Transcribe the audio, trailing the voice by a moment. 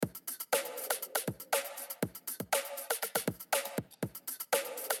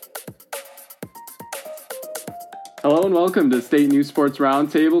Hello and welcome to State News Sports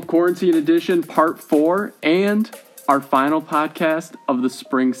Roundtable, Quarantine Edition Part 4, and our final podcast of the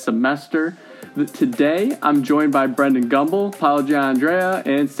spring semester. Today, I'm joined by Brendan Gumbel, Paolo Giannandrea,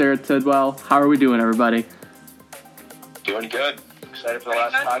 and Sara Tidwell. How are we doing, everybody? Doing good. Excited for the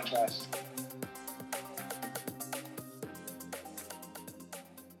last podcast.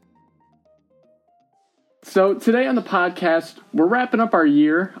 So today on the podcast, we're wrapping up our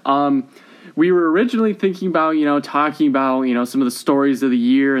year. We were originally thinking about, talking about, some of the stories of the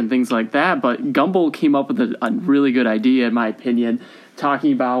year and things like that. But Gumbel came up with a really good idea, in my opinion,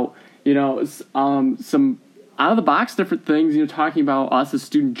 talking about, some out of the box different things, talking about us as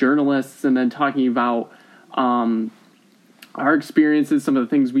student journalists and then talking about our experiences, some of the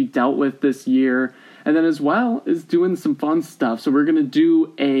things we dealt with this year, and then as well as doing some fun stuff. So we're going to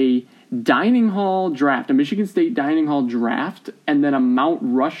do a dining hall draft, a Michigan State dining hall draft, and then a Mount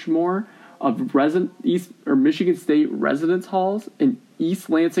Rushmore of Michigan State residence halls and East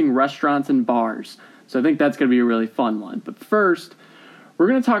Lansing restaurants and bars. So I think that's going to be a really fun one. But first, we're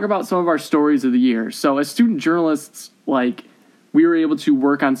going to talk about some of our stories of the year. So as student journalists, we were able to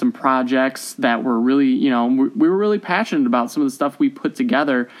work on some projects that were really, we were really passionate about some of the stuff we put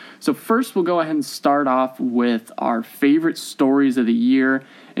together. So first, we'll go ahead and start off with our favorite stories of the year.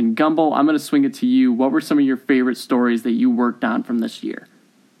 And Gumbel, I'm going to swing it to you. What were some of your favorite stories that you worked on from this year?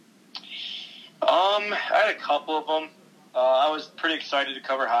 I had a couple of them. I was pretty excited to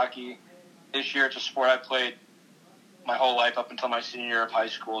cover hockey this year. It's a sport I played my whole life up until my senior year of high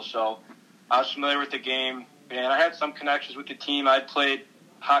school. So I was familiar with the game, and I had some connections with the team. I'd played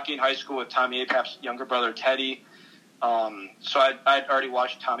hockey in high school with Tommy Apap's younger brother, Teddy. So I'd already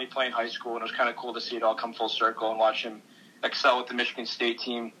watched Tommy play in high school, and it was kind of cool to see it all come full circle and watch him excel with the Michigan State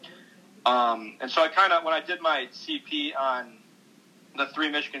team. And so when I did my CP on the three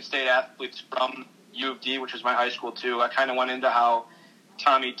Michigan State athletes from U of D, which was my high school too, I kind of went into how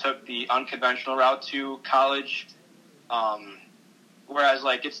Tommy took the unconventional route to college. Whereas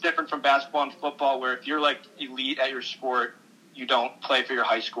it's different from basketball and football, where if you're elite at your sport, you don't play for your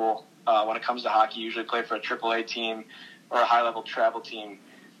high school. When it comes to hockey, you usually play for a AAA team or a high-level travel team.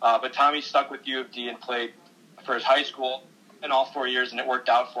 But Tommy stuck with U of D and played for his high school in all 4 years, and it worked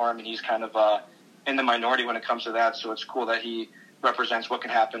out for him, and he's kind of in the minority when it comes to that. So it's cool that he represents what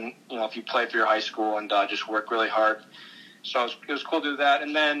can happen, if you play for your high school and just work really hard. So it was cool to do that.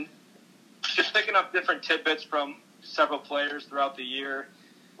 And then just picking up different tidbits from several players throughout the year,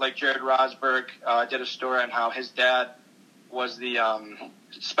 like Jared Rosberg. Did a story on how his dad was the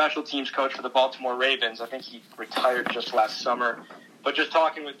special teams coach for the Baltimore Ravens. I think he retired just last summer. But just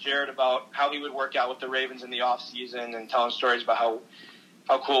talking with Jared about how he would work out with the Ravens in the off season and telling stories about how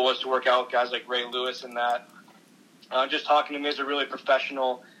cool it was to work out with guys like Ray Lewis and that. Just talking to him, there's a really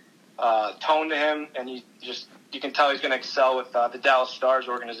professional tone to him, and you can tell he's going to excel with the Dallas Stars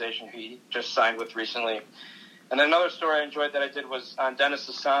organization who he just signed with recently. And then another story I enjoyed that I did was on Dennis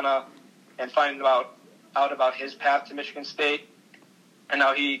Sasana and finding out about his path to Michigan State and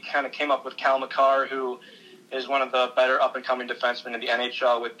how he kind of came up with Cal McCarr, who is one of the better up-and-coming defensemen in the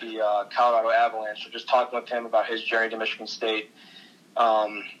NHL with the Colorado Avalanche. So just talking with him about his journey to Michigan State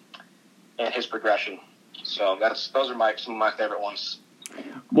and his progression. So those are some of my favorite ones.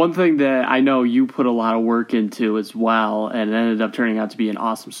 One thing that I know you put a lot of work into as well, and it ended up turning out to be an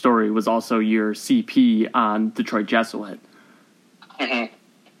awesome story, was also your CP on Detroit Jesuit. Mm-hmm.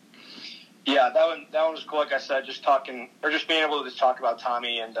 Yeah, that one was cool. Like I said, just being able to just talk about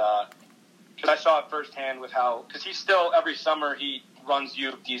Tommy, and because I saw it firsthand with because he's still every summer he runs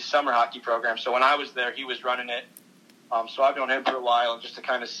UFD's summer hockey program. So when I was there, he was running it. So I've known him for a while, and just to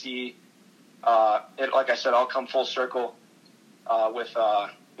kind of see it, like I said, all come full circle with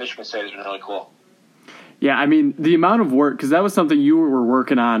Michigan State has been really cool. Yeah, I mean, the amount of work, because that was something you were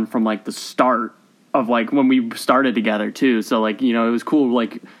working on from, the start of, when we started together, too. So, it was cool,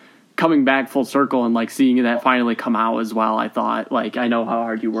 coming back full circle and, seeing that finally come out as well, I thought. I know how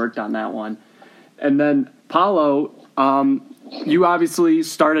hard you worked on that one. And then, Paolo, you obviously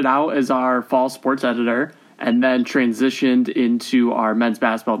started out as our fall sports editor and then transitioned into our men's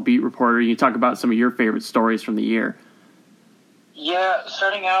basketball beat reporter. You can talk about some of your favorite stories from the year. Yeah,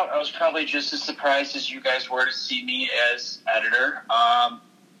 starting out, I was probably just as surprised as you guys were to see me as editor.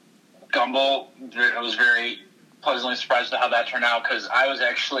 Gumbel, I was very pleasantly surprised at how that turned out because I was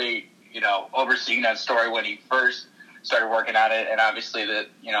actually, overseeing that story when he first started working on it, and obviously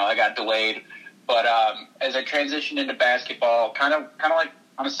I got delayed. But as I transitioned into basketball, kind of like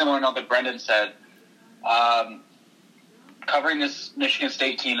on a similar note that Brendan said, covering this Michigan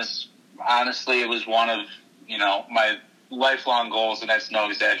State team is honestly, it was one of my lifelong goals, and that's no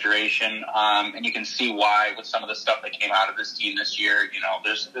exaggeration. And you can see why with some of the stuff that came out of this team this year.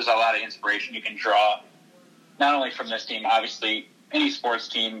 There's a lot of inspiration you can draw, not only from this team, obviously any sports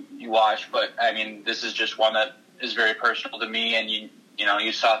team you watch, but I mean, this is just one that is very personal to me. And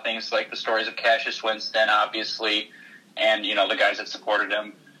you saw things like the stories of Cassius Winston, obviously, and the guys that supported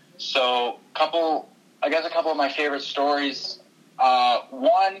him. So a couple of my favorite stories.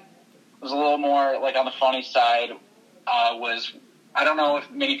 One was a little more like on the funny side. Was, I don't know if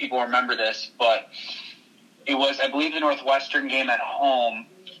many people remember this, but it was, I believe, the Northwestern game at home,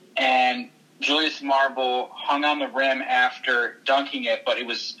 and Julius Marble hung on the rim after dunking it, but it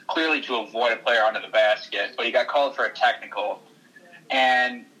was clearly to avoid a player under the basket, but he got called for a technical,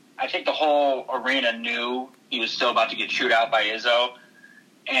 and I think the whole arena knew he was still about to get chewed out by Izzo,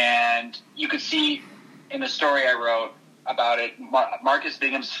 and you could see in the story I wrote about it, Marcus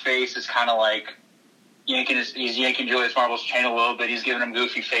Bingham's face is kind of like, he's yanking Julius Marble's chain a little bit. He's giving him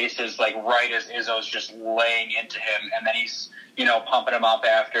goofy faces, like right as Izzo's just laying into him, and then he's pumping him up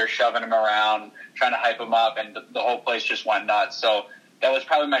after, shoving him around, trying to hype him up, and the whole place just went nuts. So that was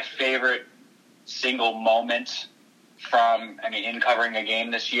probably my favorite single moment in covering a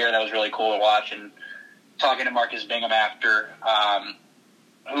game this year. That was really cool to watch. And talking to Marcus Bingham after,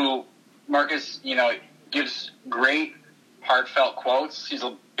 who Marcus gives great heartfelt quotes. He's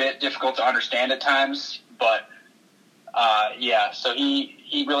a bit difficult to understand at times, but so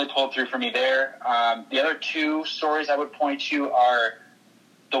he really pulled through for me there. The other two stories I would point to are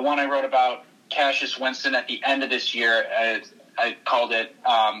the one I wrote about Cassius Winston at the end of this year. I called it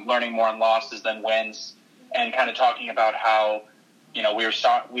learning more in losses than wins, and kind of talking about how we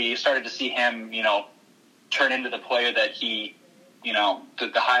started to see him turn into the player that he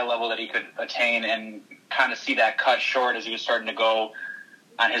the high level that he could attain, and kind of see that cut short as he was starting to go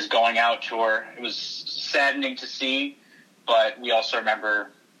on his going out tour. It was saddening to see, but we also remember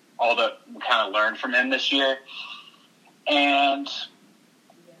all that we kind of learned from him this year. And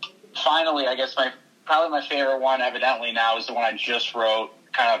finally, I guess probably my favorite one, evidently now, is the one I just wrote,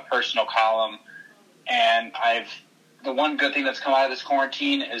 kind of personal column. And the one good thing that's come out of this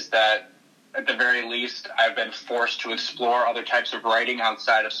quarantine is that, at the very least, I've been forced to explore other types of writing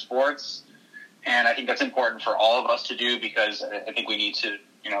outside of sports. And I think that's important for all of us to do, because I think we need to,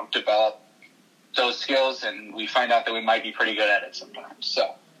 develop those skills, and we find out that we might be pretty good at it sometimes.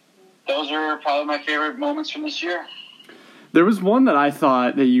 So those are probably my favorite moments from this year. There was one that I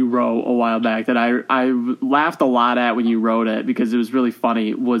thought that you wrote a while back that I laughed a lot at when you wrote it, because it was really funny.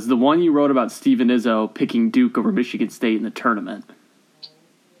 It was the one you wrote about Steven Izzo picking Duke over Michigan State in the tournament.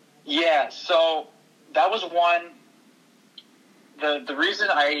 Yeah, so that was one. The reason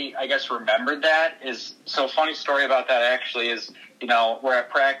I guess remembered that is, so funny story about that actually is, we're at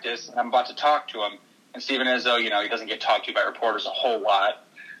practice and I'm about to talk to him, and Steven Izzo, he doesn't get talked to by reporters a whole lot.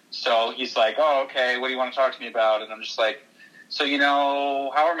 So he's like, oh, okay, what do you want to talk to me about? And I'm just like, so,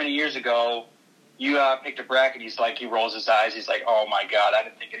 however many years ago you picked a bracket. He's like, he rolls his eyes. He's like, oh my God, I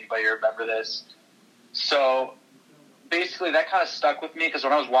didn't think anybody would remember this. So basically that kind of stuck with me, because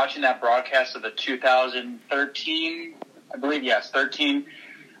when I was watching that broadcast of the 2013, I believe, yes, 13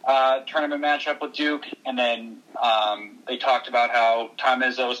 tournament matchup with Duke, and then they talked about how Tom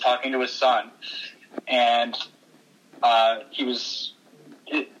Izzo was talking to his son, and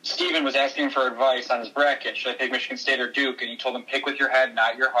Steven was asking him for advice on his bracket. Should I pick Michigan State or Duke? And he told him, pick with your head,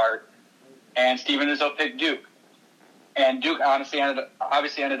 not your heart. And Steven Izzo picked Duke. And Duke obviously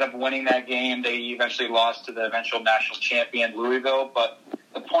ended up winning that game. They eventually lost to the eventual national champion, Louisville. But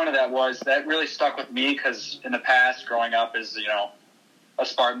the point of that was, that really stuck with me, because in the past, growing up as, a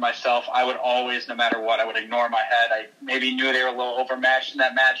Spartan myself, I would always, no matter what, I would ignore my head. I maybe knew they were a little overmatched in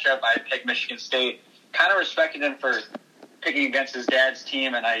that matchup. I picked Michigan State. Kind of respected him for picking against his dad's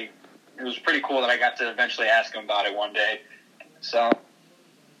team, and it was pretty cool that I got to eventually ask him about it one day. So...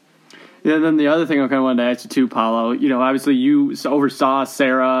 yeah, and then the other thing I kind of wanted to ask you too, Paolo, obviously you oversaw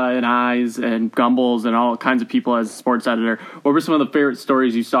Sara and I's and Gumbel's and all kinds of people as a sports editor. What were some of the favorite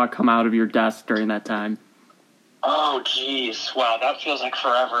stories you saw come out of your desk during that time? Oh, geez. Wow, that feels like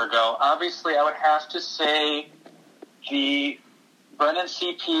forever ago. Obviously, I would have to say the Brendan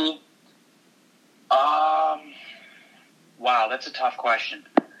CP. Wow, that's a tough question.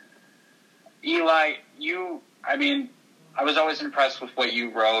 Eli, I was always impressed with what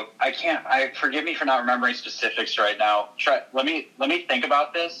you wrote. Forgive me for not remembering specifics right now. Let me think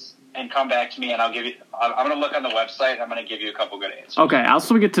about this and come back to me, and I'm going to look on the website, and I'm going to give you a couple good answers. Okay, I'll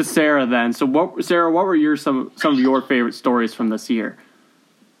swing it to Sara then. So Sara, what were some of your favorite stories from this year?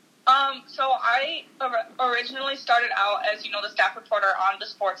 So I originally started out as, the staff reporter on the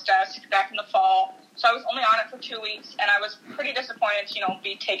sports desk back in the fall. So I was only on it for 2 weeks, and I was pretty disappointed to,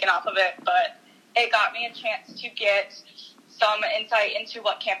 be taken off of it. But it got me a chance to get some insight into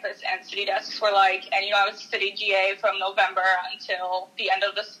what campus and city desks were like. And, I was city GA from November until the end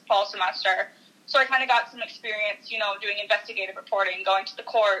of the fall semester. So I kind of got some experience, doing investigative reporting, going to the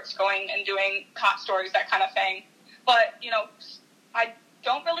courts, going and doing cop stories, that kind of thing. But, I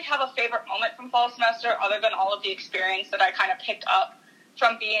don't really have a favorite moment from fall semester other than all of the experience that I kind of picked up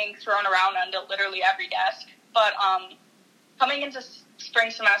from being thrown around onto literally every desk. But coming into spring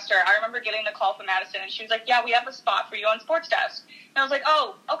semester, I remember getting the call from Madison, and she was like, yeah, we have a spot for you on sports desk. And I was like,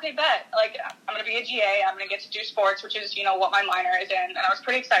 oh, okay, bet. Like, I'm going to be a GA. I'm going to get to do sports, which is, what my minor is in. And I was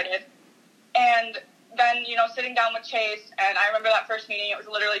pretty excited. And then, sitting down with Chase, and I remember that first meeting, it was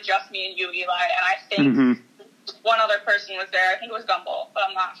literally just me and you, Eli, and I think one other person was there. I think it was Gumbel, but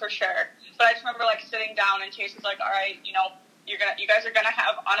I'm not for sure. But I just remember, sitting down, and Chase was like, all right, you guys are going to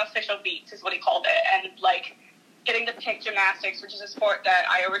have unofficial beats, is what he called it, and, getting to pick gymnastics, which is a sport that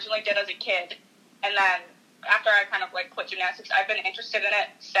I originally did as a kid, and then after I kind of, quit gymnastics, I've been interested in it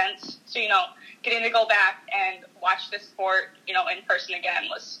since. So, getting to go back and watch this sport, in person again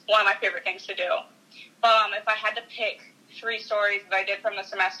was one of my favorite things to do. If I had to pick 3 stories that I did from the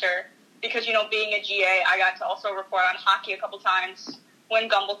semester, because, being a GA, I got to also report on hockey a couple times. When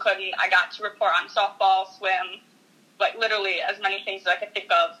Gumbel couldn't, I got to report on softball, swim, literally as many things as I could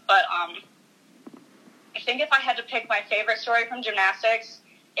think of. But I think if I had to pick my favorite story from gymnastics,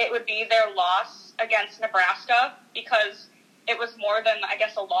 it would be their loss against Nebraska, because it was more than, I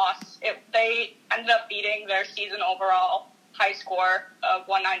guess, a loss. They ended up beating their season overall high score of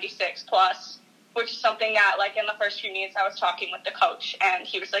 196 plus, which is something that, in the first few meets, I was talking with the coach, and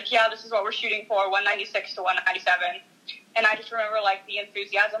he was like, yeah, this is what we're shooting for, 196 to 197. And I just remember, the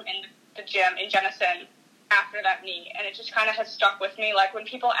enthusiasm in the gym in Jenison after that meet, and it just kind of has stuck with me. When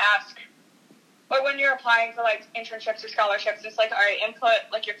people ask, or when you're applying for, internships or scholarships, it's all right,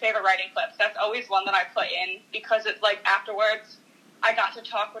 input, your favorite writing clips. That's always one that I put in, because it's, afterwards, I got to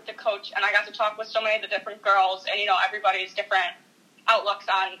talk with the coach, and I got to talk with so many of the different girls, and, everybody's different outlooks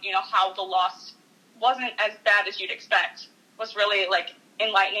on, how the loss wasn't as bad as you'd expect, was really,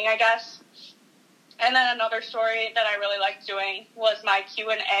 enlightening, I guess. And then another story that I really liked doing was my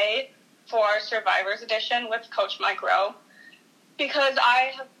Q&A for Survivors Edition with Coach Mike Rowe, because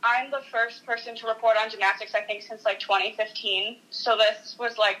I'm the first person to report on gymnastics, I think, since, 2015. So this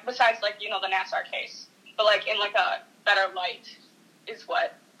was, besides, the Nassar case, but, in, a better light is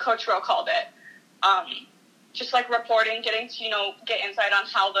what Coach Rowe called it. Just, reporting, getting to, get insight on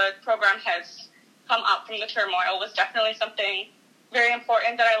how the program has come up from the turmoil was definitely something very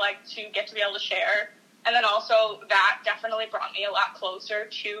important that I like to get to be able to share. And then also that definitely brought me a lot closer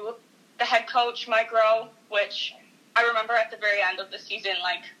to the head coach, Mike Rowe, which I remember at the very end of the season,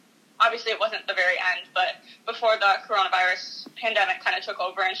 obviously it wasn't the very end, but before the coronavirus pandemic kind of took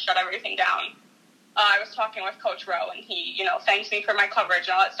over and shut everything down, I was talking with Coach Rowe, and he, thanked me for my coverage and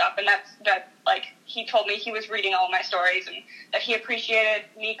all that stuff. And he told me he was reading all my stories, and that he appreciated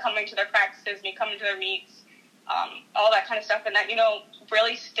me coming to their practices, me coming to their meets, all that kind of stuff. And that,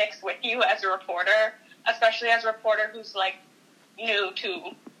 really sticks with you as a reporter, especially as a reporter who's new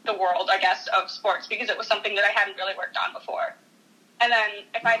to the world, I guess, of sports, because it was something that I hadn't really worked on before. And then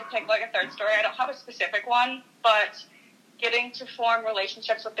if I had to pick a third story, I don't have a specific one, but getting to form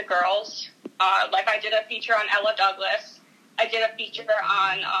relationships with the girls. I did a feature on Ella Douglas. I did a feature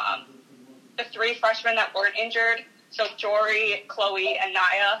on the 3 freshmen that weren't injured, so Jory, Chloe, and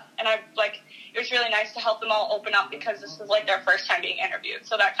Naya. And it was really nice to help them all open up, because this was their first time being interviewed,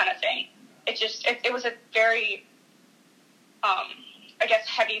 so that kind of thing. It was a very, I guess,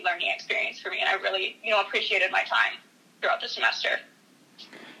 heavy learning experience for me, and I really, appreciated my time throughout the semester.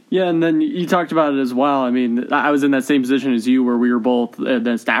 Yeah, and then you talked about it as well. I mean, I was in that same position as you, where we were both in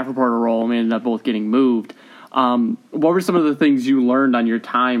the staff reporter role, and we ended up both getting moved. What were some of the things you learned on your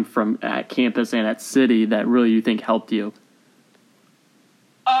time from at campus and at City that really you think helped you?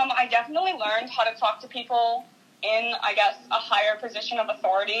 I definitely learned how to talk to people in, I guess, a higher position of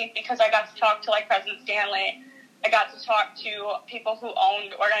authority, because I got to talk to President Stanley. I got to talk to people who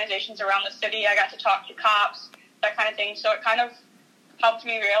owned organizations around the city. I got to talk to cops, that kind of thing. So it kind of helped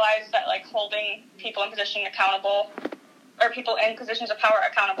me realize that holding people in position accountable, or people in positions of power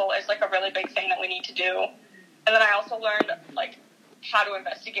accountable, is a really big thing that we need to do. And then I also learned how to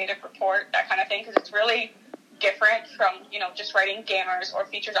investigate a report, that kind of thing, because it's really different from just writing gamers or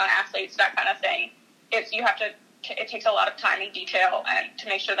features on athletes, that kind of thing. It takes a lot of time and detail, and to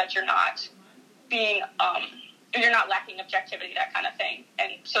make sure that you're not being you're not lacking objectivity, that kind of thing,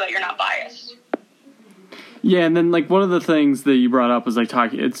 and so that you're not biased. Yeah, and then like one of the things that you brought up was like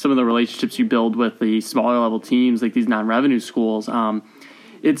it's some of the relationships you build with the smaller level teams, like these non-revenue schools. I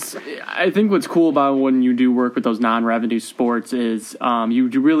think what's cool about when you do work with those non-revenue sports is you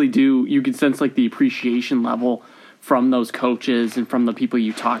can sense like the appreciation level from those coaches and from the people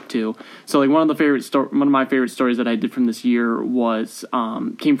you talk to. So like one of my favorite stories that I did from this year was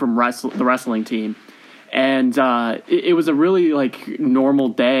came from the wrestling team. And it was a really like normal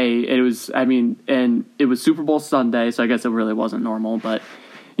day. It was Super Bowl Sunday, so I guess it really wasn't normal. But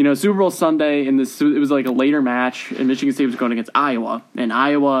Super Bowl Sunday, and it was like a later match, and Michigan State was going against Iowa, and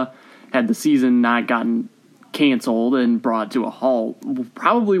Iowa had the season not gotten canceled and brought to a halt.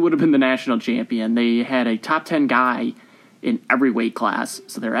 Probably would have been the national champion. They had a top 10 guy in every weight class,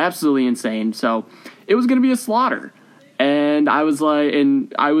 so they're absolutely insane. So it was going to be a slaughter. And I was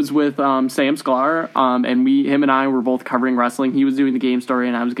with Sam Sklar, and him and I were both covering wrestling. He was doing the game story,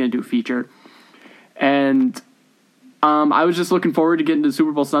 and I was going to do a feature. And I was just looking forward to getting to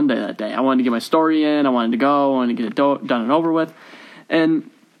Super Bowl Sunday that day. I wanted to get my story in. I wanted to go. I wanted to get it done and over with. And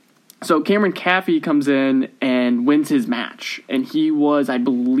so Cameron Caffey comes in and wins his match. And he was, I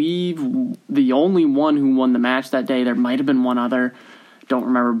believe, the only one who won the match that day. There might have been one other. Don't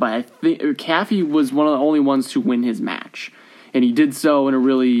remember, but I think Caffey was one of the only ones to win his match, and he did so in a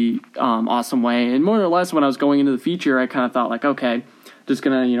really awesome way. And more or less, when I was going into the feature, I kind of thought like, okay, just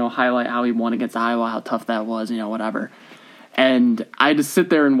gonna highlight how he won against Iowa, how tough that was, whatever. And I had to sit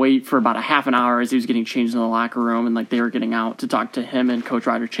there and wait for about a half an hour as he was getting changed in the locker room, and like they were getting out to talk to him and Coach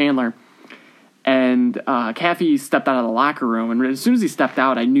Ryder Chandler. And Caffey stepped out of the locker room, and as soon as he stepped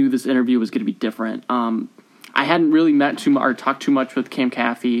out, I knew this interview was going to be different. I hadn't really met too much or talked too much with Cam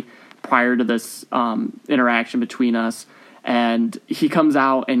Caffey prior to this interaction between us. And he comes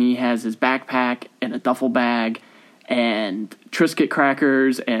out and he has his backpack and a duffel bag and Triscuit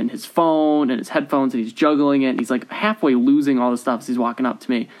crackers and his phone and his headphones, and he's juggling it. And he's like halfway losing all the stuff as he's walking up to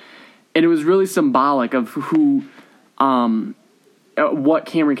me. And it was really symbolic of what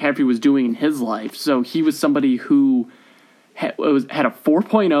Cameron Caffey was doing in his life. So he was somebody who had a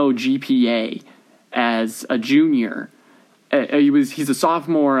 4.0 GPA as a junior. He's a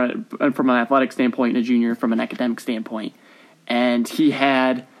sophomore from an athletic standpoint and a junior from an academic standpoint. And he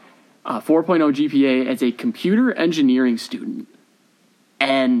had a 4.0 GPA as a computer engineering student.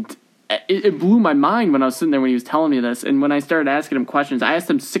 And it blew my mind when I was sitting there when he was telling me this. And when I started asking him questions, I asked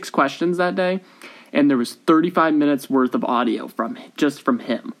him 6 questions that day, and there was 35 minutes worth of audio from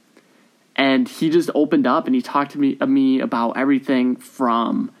him. And he just opened up and he talked to me about everything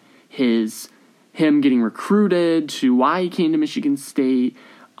from him getting recruited to why he came to Michigan State,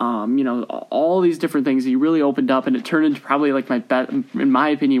 all these different things. He really opened up, and it turned into probably like in my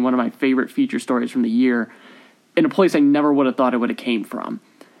opinion, one of my favorite feature stories from the year, in a place I never would have thought it would have came from.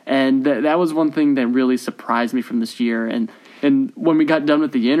 And that was one thing that really surprised me from this year. And when we got done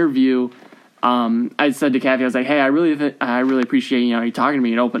with the interview, I said to Caffey, I was like, hey, I really appreciate you talking to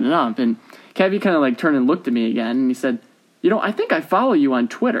me and opening up. And Caffey kind of like turned and looked at me again, and he said, I think I follow you on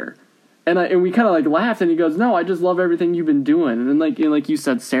Twitter. And we kind of like laughed, and he goes, no, I just love everything you've been doing. And then like you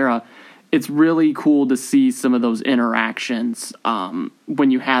said, Sarah, it's really cool to see some of those interactions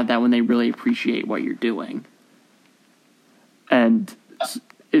when you have that, when they really appreciate what you're doing. And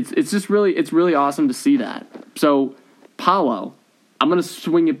it's really awesome to see that. So, Paolo, I'm going to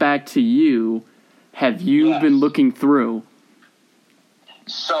swing it back to you. Have you been looking through?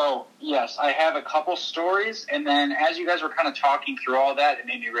 So, yes, I have a couple stories, and then as you guys were kind of talking through all that, it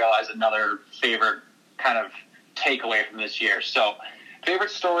made me realize another favorite kind of takeaway from this year. So, favorite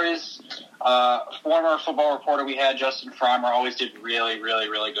stories, former football reporter we had, Justin Frommer, always did really, really,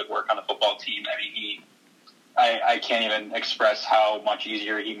 really good work on the football team. I mean, I can't even express how much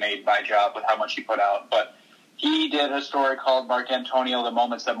easier he made my job with how much he put out, but he did a story called Mark D'Antonio, The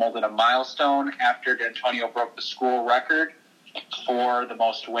Moments That Molded a Milestone, after D'Antonio broke the school record for the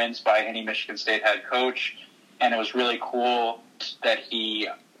most wins by any Michigan State head coach. And it was really cool that he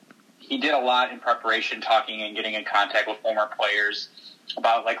did a lot in preparation, talking and getting in contact with former players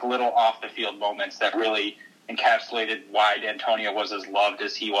about like little off the field moments that really encapsulated why D'Antonio was as loved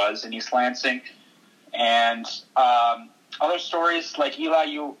as he was in East Lansing. And other stories like Eli,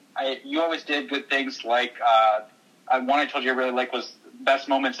 you always did good things. Like one I told you I really liked was best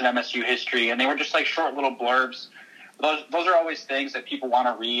moments in MSU history, and they were just like short little blurbs. Those are always things that people want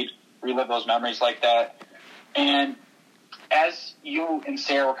to relive those memories like that. And as you and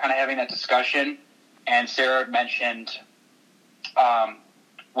Sarah were kind of having that discussion, and Sarah mentioned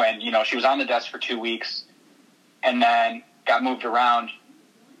when she was on the desk for 2 weeks and then got moved around,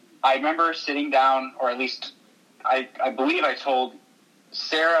 I remember sitting down, or at least I believe I told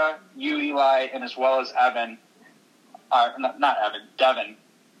Sara, you, Eli, and as well as Evan, Devin,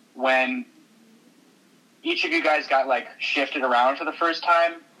 when each of you guys got, like, shifted around for the first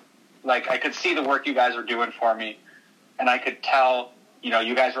time, like, I could see the work you guys were doing for me, and I could tell,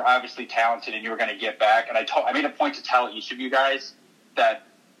 you guys were obviously talented and you were going to get back, and I made a point to tell each of you guys that,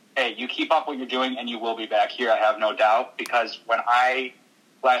 hey, you keep up what you're doing and you will be back here, I have no doubt, because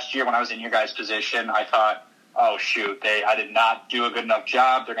last year when I was in your guys' position, I thought, oh, shoot, I did not do a good enough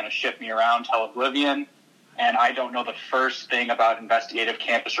job, they're going to shift me around till oblivion, and I don't know the first thing about investigative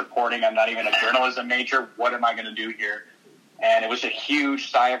campus reporting. I'm not even a journalism major. What am I going to do here? And it was a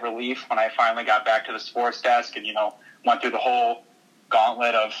huge sigh of relief when I finally got back to the sports desk and, went through the whole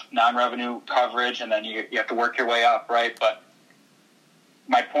gauntlet of non-revenue coverage, and then you have to work your way up, right? But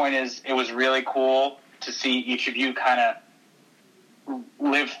my point is, it was really cool to see each of you kind of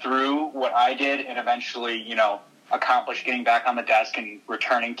live through what I did and eventually, accomplish getting back on the desk and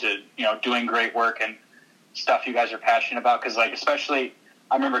returning to, doing great work and stuff you guys are passionate about. Because, like, especially,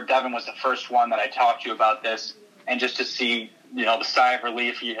 I remember Devin was the first one that I talked to you about this, and just to see, the sigh of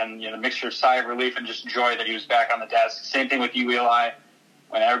relief and, the mixture of sigh of relief and just joy that he was back on the desk. Same thing with you, Eli,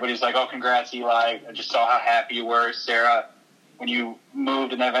 when everybody's like, oh, congrats, Eli. I just saw how happy you were. Sara, when you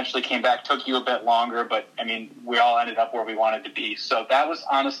moved and then eventually came back, took you a bit longer, but, we all ended up where we wanted to be. So that was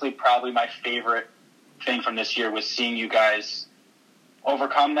honestly probably my favorite thing from this year, was seeing you guys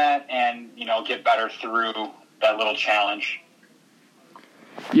overcome that and, get better through that little challenge.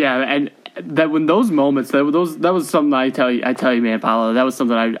 Yeah, and that when those moments, that was something I tell you, man, Paolo, that was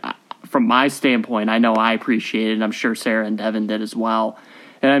something I, from my standpoint, I know I appreciated, and I'm sure Sara and Devin did as well.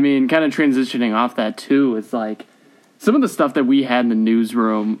 And kind of transitioning off that too, it's like some of the stuff that we had in the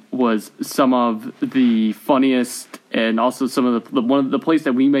newsroom was some of the funniest, and also some of the place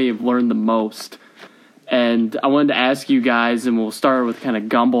that we may have learned the most. And I wanted to ask you guys, and we'll start with kind of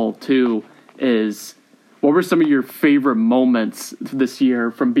Gumbel too, is what were some of your favorite moments this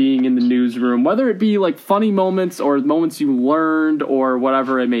year from being in the newsroom, whether it be like funny moments or moments you learned or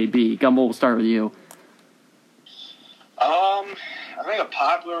whatever it may be? Gumbel, we'll start with you. I think a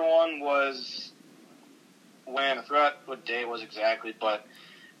popular one was when, I forgot what day it was exactly, but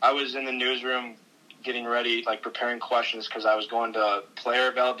I was in the newsroom getting ready, like preparing questions, because I was going to player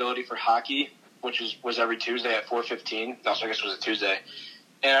availability for hockey, which was every Tuesday at 4:15. No, so I guess it was a Tuesday.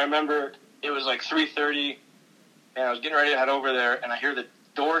 And I remember it was like 3:30, and I was getting ready to head over there, and I hear the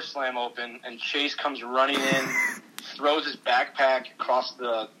door slam open, and Chase comes running in, throws his backpack across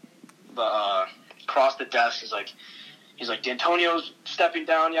the desk. He's like, D'Antonio's stepping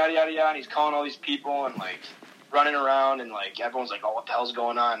down, yada yada yada. And he's calling all these people and like running around, and like everyone's like, oh, what the hell's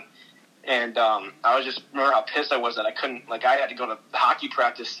going on? And I was just remember how pissed I was that I couldn't, like, I had to go to hockey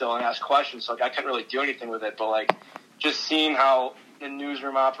practice still and ask questions, so like I couldn't really do anything with it. But like just seeing how the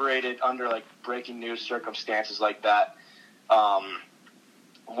newsroom operated under like breaking news circumstances like that.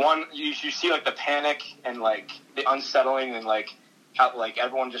 One, you see like the panic and like the unsettling and like how like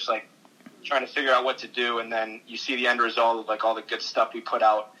everyone just like trying to figure out what to do, and then you see the end result of like all the good stuff we put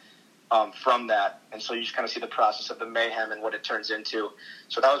out from that, and so you just kind of see the process of the mayhem and what it turns into.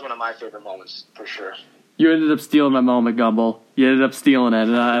 So that was one of my favorite moments for sure. You ended up stealing my moment, Gumbel. You ended up stealing it,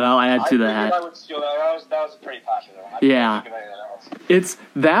 and I'll add to that. I would steal that. That was a pretty popular one. Yeah. It's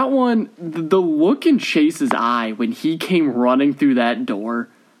that one, the look in Chase's eye when he came running through that door,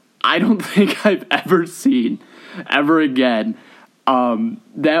 I don't think I've ever seen ever again.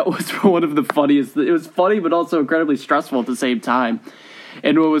 That was one of the funniest. It was funny, but also incredibly stressful at the same time.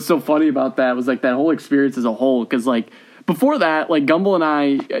 And what was so funny about that was like that whole experience as a whole, because like before that, like Gumbel and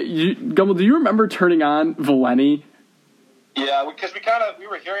I, Gumbel, do you remember turning on Valeni? Yeah, because we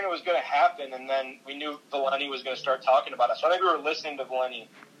were hearing it was going to happen, and then we knew Valeni was going to start talking about it. So I think we were listening to Valeni,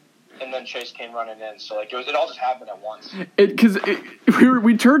 and then Chase came running in. So like it all just happened at once. Because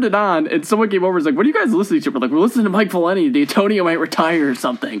we turned it on, and someone came over and was like, "What are you guys listening to?" We're like, "We're listening to Mike Valeni. D'Antonio might retire or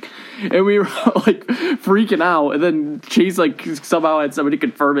something," and we were like freaking out. And then Chase like somehow had somebody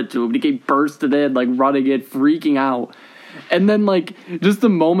confirm it to him, and he came bursting in, like running in, freaking out. And then like just the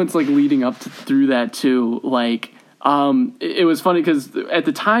moments like leading up through that too, like. It was funny because at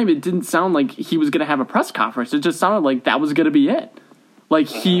the time it didn't sound like he was going to have a press conference. It just sounded like that was going to be it. Like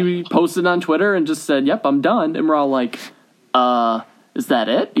he posted on Twitter and just said, "Yep, I'm done." And we're all like, is that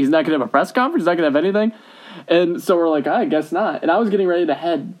it? He's not going to have a press conference? He's not going to have anything? And so we're like, I guess not. And I was getting ready to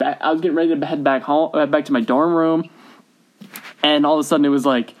head back. I was getting ready to head back home, back to my dorm room. And all of a sudden it was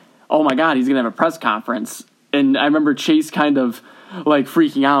like, oh my God, he's going to have a press conference. And I remember Chase kind of like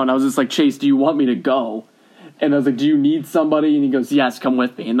freaking out. And I was just like, Chase, do you want me to go? And I was like, do you need somebody? And he goes, yes, come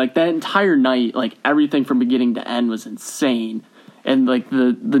with me. And, like, that entire night, like, everything from beginning to end was insane. And, like,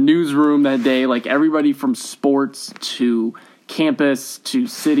 the newsroom that day, like, everybody from sports to campus to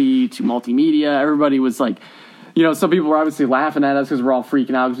city to multimedia, everybody was, like, you know, some people were obviously laughing at us because we're all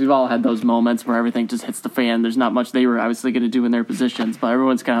freaking out because we've all had those moments where everything just hits the fan. There's not much they were obviously going to do in their positions, but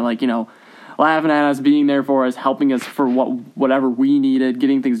everyone's kind of like, you know, laughing at us, being there for us, helping us for whatever we needed,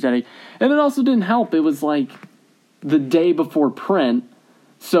 getting things ready. And it also didn't help. It was like the day before print,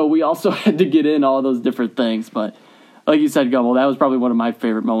 so we also had to get in all those different things. But like you said, Gumbel, that was probably one of my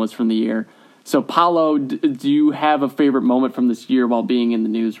favorite moments from the year. So, Paolo, do you have a favorite moment from this year while being in the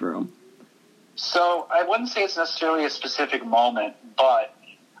newsroom? So I wouldn't say it's necessarily a specific moment, but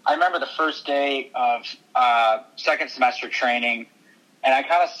I remember the first day of second semester training, and I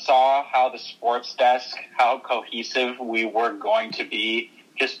kind of saw how the sports desk, how cohesive we were going to be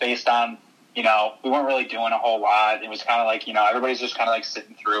just based on, you know, we weren't really doing a whole lot. It was kind of like, you know, everybody's just kind of like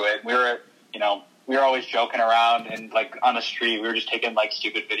sitting through it. We were always joking around and like on the street, we were just taking like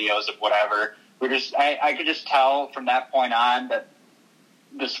stupid videos of whatever. I could just tell from that point on that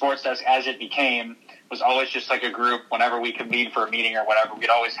the sports desk, as it became, was always just like a group. Whenever we convened for a meeting or whatever, we'd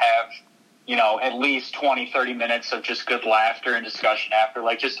always have, you know, at least 20, 30 minutes of just good laughter and discussion after.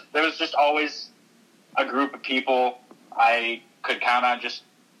 Like, just there was just always a group of people I could count on just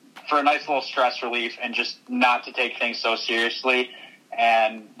for a nice little stress relief and just not to take things so seriously.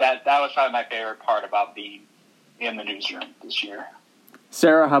 And that was probably my favorite part about being in the newsroom this year.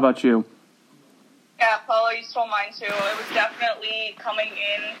 Sarah, how about you? Yeah, Paolo, you stole mine too. It was definitely coming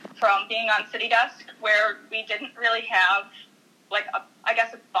in from being on City Desk, where we didn't really have like a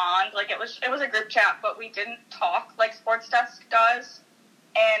bond. Like it was a group chat, but we didn't talk like Sports Desk does.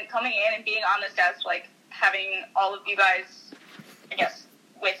 And coming in and being on this desk, like having all of you guys, I guess,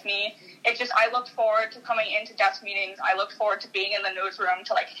 with me, I looked forward to coming into desk meetings. I looked forward to being in the newsroom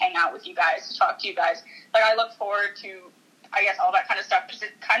to like hang out with you guys, to talk to you guys. Like I looked forward to, I guess, all that kind of stuff because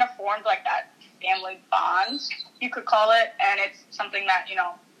it kind of formed like that family bond, you could call it, and it's something that, you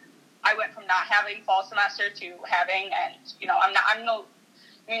know, I went from not having fall semester to having, and, you know, I'm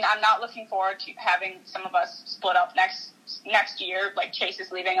not looking forward to having some of us split up next year, like Chase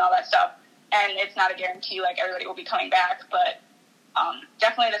is leaving, all that stuff, and it's not a guarantee, like, everybody will be coming back, but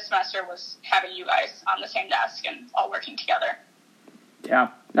definitely this semester was having you guys on the same desk and all working together. Yeah,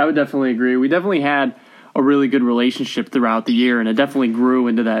 I would definitely agree. We definitely had a really good relationship throughout the year, and it definitely grew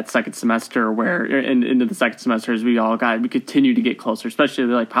into that second semester into the second semester as we continued to get closer, especially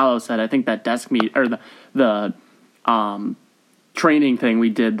like Paolo said. I think that desk meet or the training thing we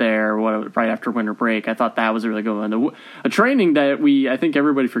did there right after winter break, I thought that was a really good one. A training that I think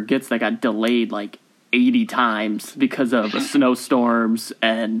everybody forgets that got delayed like 80 times because of snowstorms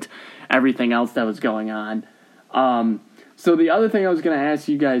and everything else that was going on. So the other thing I was going to ask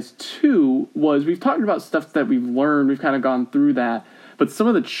you guys, too, was we've talked about stuff that we've learned. We've kind of gone through that. But some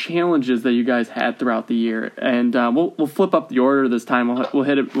of the challenges that you guys had throughout the year. And we'll flip up the order this time. We'll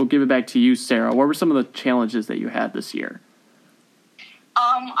hit it. We'll give it back to you, Sarah. What were some of the challenges that you had this year?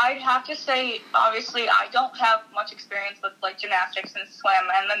 I'd have to say, obviously, I don't have much experience with, like, gymnastics and swim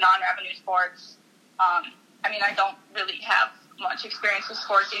and the non-revenue sports. I don't really have much experience with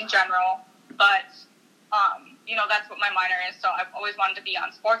sports in general. But you know, that's what my minor is, so I've always wanted to be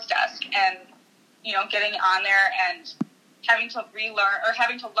on sports desk, and, you know, getting on there and having to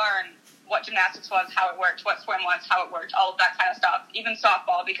learn what gymnastics was, how it worked, what swim was, how it worked, all of that kind of stuff, even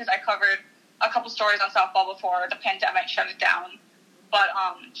softball, because I covered a couple stories on softball before the pandemic shut it down, but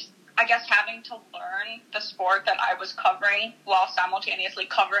I guess having to learn the sport that I was covering while simultaneously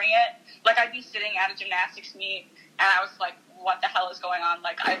covering it, like I'd be sitting at a gymnastics meet, and I was like, what the hell is going on?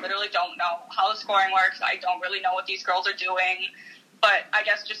 Like, I literally don't know how the scoring works. I don't really know what these girls are doing. But I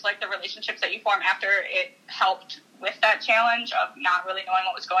guess just, like, the relationships that you form after it helped with that challenge of not really knowing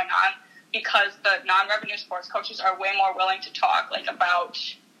what was going on, because the non-revenue sports coaches are way more willing to talk, like, about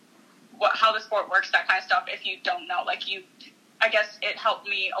how the sport works, that kind of stuff, if you don't know. Like, I guess it helped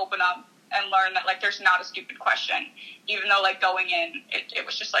me open up and learn that, like, there's not a stupid question. Even though, like, going in, it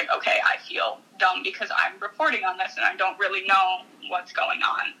was just like, okay, I feel dumb because I'm reporting on this and I don't really know what's going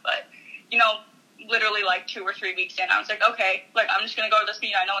on. But, you know, literally, like, 2 or 3 weeks in, I was like, okay, like, I'm just going to go to this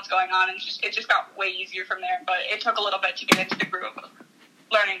meeting. I know what's going on. And it just got way easier from there. But it took a little bit to get into the groove of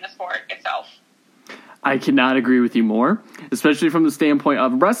learning the sport itself. I cannot agree with you more, especially from the standpoint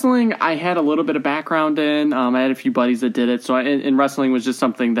of wrestling. I had a little bit of background in. I had a few buddies that did it. So in wrestling was just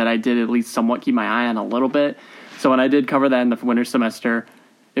something that I did at least somewhat keep my eye on a little bit. So when I did cover that in the winter semester,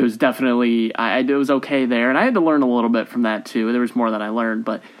 it was definitely, it was okay there. And I had to learn a little bit from that too. There was more that I learned.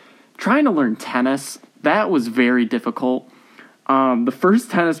 But trying to learn tennis, that was very difficult. The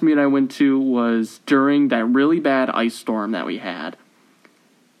first tennis meet I went to was during that really bad ice storm that we had.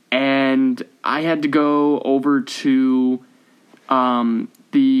 And I had to go over to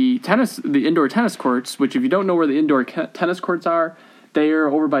the indoor tennis courts, which if you don't know where the indoor tennis courts are, they are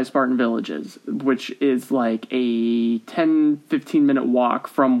over by Spartan Villages, which is like a 10, 15-minute walk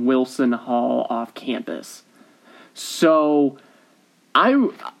from Wilson Hall off campus. So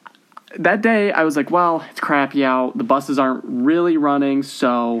that day I was like, well, it's crappy out. The buses aren't really running,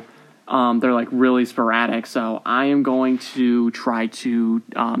 so they're like really sporadic. So I am going to try to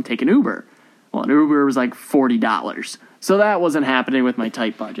take an Uber. Well, an Uber was like $40. So that wasn't happening with my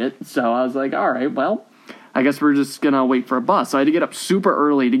tight budget. So I was like, all right, well, I guess we're just going to wait for a bus. So I had to get up super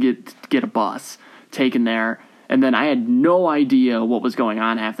early to get a bus taken there. And then I had no idea what was going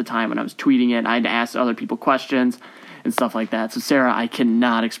on half the time when I was tweeting it. I had to ask other people questions and stuff like that. So, Sarah, I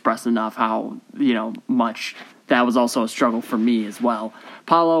cannot express enough how, much that was also a struggle for me as well.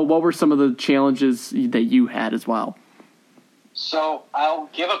 Paolo, what were some of the challenges that you had as well? So I'll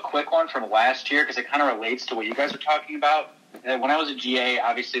give a quick one from last year because it kind of relates to what you guys are talking about. When I was a GA,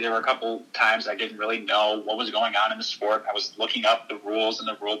 obviously there were a couple times I didn't really know what was going on in the sport. I was looking up the rules and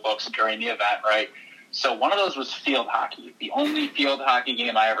the rule books during the event, right? So one of those was field hockey, the only field hockey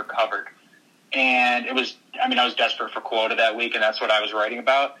game I ever covered. And I was desperate for quota that week, and that's what I was writing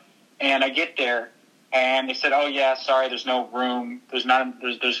about. And I get there, and they said, oh, yeah, sorry, there's no room. There's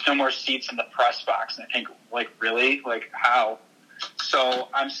no more seats in the press box. And I think, like, really? Like, how? So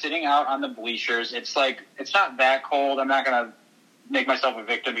I'm sitting out on the bleachers. It's not that cold. I'm not going to make myself a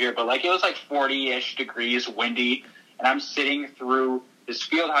victim here, but it was 40-ish degrees, windy, and I'm sitting through this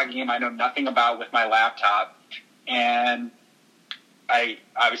field hockey game I know nothing about with my laptop, and I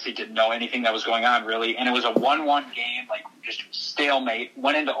obviously didn't know anything that was going on really, and it was a 1-1 game, just stalemate,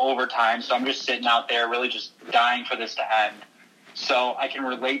 went into overtime, so I'm just sitting out there really just dying for this to end. So I can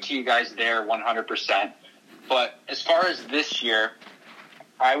relate to you guys there 100%. But as far as this year,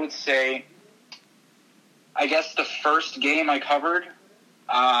 I would say, I guess the first game I covered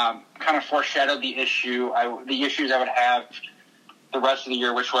kind of foreshadowed the issues I would have the rest of the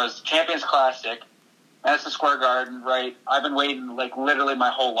year, which was Champions Classic, Madison Square Garden, right? I've been waiting literally my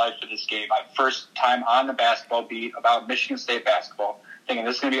whole life for this game. My first time on the basketball beat about Michigan State basketball, thinking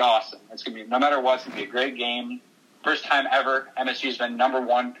this is going to be awesome. It's going to be, no matter what, it's going to be a great game. First time ever MSU's been number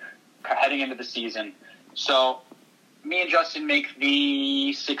one heading into the season. So me and Justin make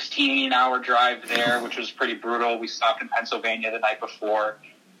the 16-hour drive there, which was pretty brutal. We stopped in Pennsylvania the night before,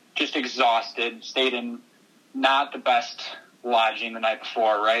 just exhausted, stayed in not the best lodging the night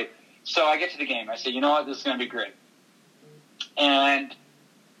before, right? So I get to the game. I say, you know what, this is going to be great. And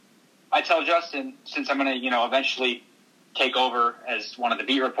I tell Justin, since I'm going to, eventually take over as one of the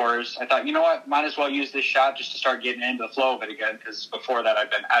beat reporters, I thought, you know what, might as well use this shot just to start getting into the flow of it again, because before that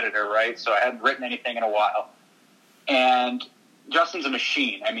I've been editor, right? So I hadn't written anything in a while. And Justin's a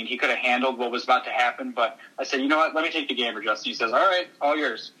machine. I mean, he could have handled what was about to happen, but I said, you know what, let me take the gamer, Justin. He says, all right, all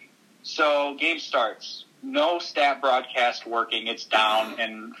yours. So game starts. No stat broadcast working. It's down.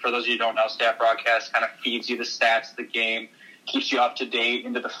 And for those of you who don't know, stat broadcast kind of feeds you the stats of the game, keeps you up to date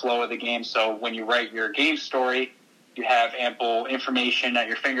into the flow of the game. So when you write your game story, you have ample information at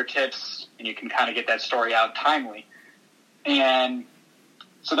your fingertips, and you can kind of get that story out timely. And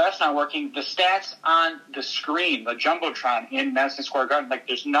so that's not working. The stats on the screen, the Jumbotron in Madison Square Garden,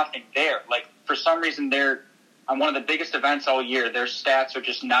 there's nothing there. For some reason, they're on one of the biggest events all year, their stats are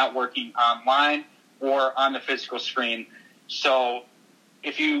just not working online or on the physical screen. So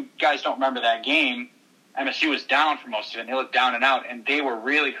if you guys don't remember that game, MSU was down for most of it, and they looked down and out, and they were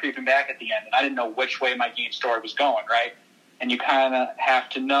really creeping back at the end, and I didn't know which way my game story was going, right? And you kind of have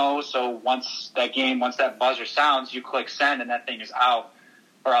to know, so once that buzzer sounds, you click send, and that thing is out,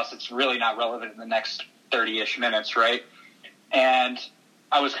 or else it's really not relevant in the next 30-ish minutes, right? And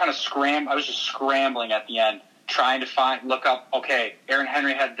I was just scrambling at the end, trying to look up, okay, Aaron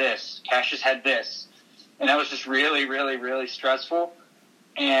Henry had this, Cassius had this, and that was just really, really, really stressful.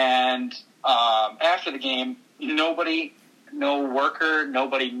 And after the game, no worker,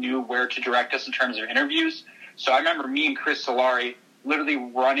 nobody knew where to direct us in terms of interviews. So I remember me and Chris Solari literally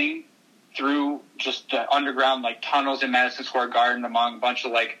running through just the underground tunnels in Madison Square Garden among a bunch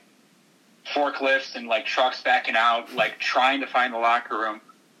of forklifts and trucks backing out, trying to find the locker room.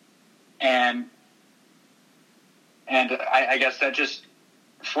 And I guess that just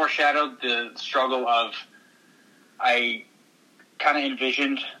foreshadowed the struggle of, I kind of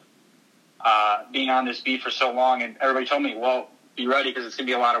envisioned being on this beat for so long, and everybody told me, well, be ready because it's going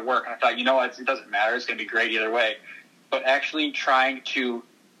to be a lot of work. And I thought, you know what, it doesn't matter. It's going to be great either way. But actually trying to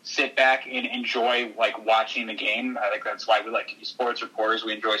sit back and enjoy like watching the game. I think that's why we like to be sports reporters.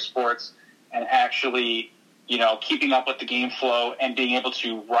 We enjoy sports and actually, keeping up with the game flow and being able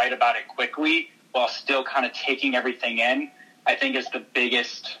to write about it quickly while still kind of taking everything in, I think is the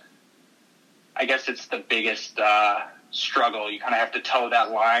biggest, struggle. You kind of have to toe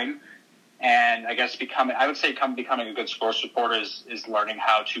that line. And I guess becoming a good sports reporter is learning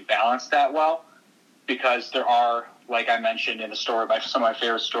how to balance that well, because there are, like I mentioned in the story, some of my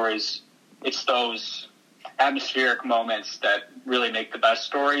favorite stories, it's those atmospheric moments that really make the best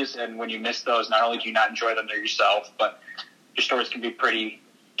stories. And when you miss those, not only do you not enjoy them yourself, but your stories can be pretty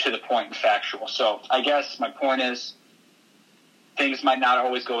to the point and factual. So I guess my point is things might not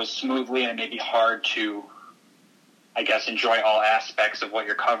always go as smoothly, and it may be hard to, I guess, enjoy all aspects of what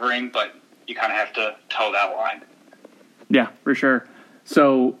you're covering, but you kind of have to toe that line. Yeah, for sure.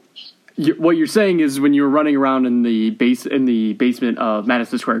 So what you're saying is when you were running around in the basement of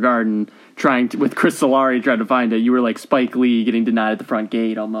Madison Square Garden with Chris Solari trying to find it, you were like Spike Lee getting denied at the front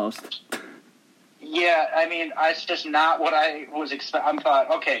gate almost. Yeah, I mean, it's just not what I was expecting. I thought,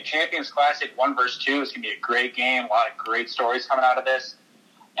 okay, Champions Classic 1 vs. 2 is going to be a great game, a lot of great stories coming out of this,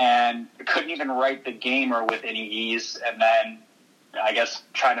 and I couldn't even write the gamer with any ease, and then I guess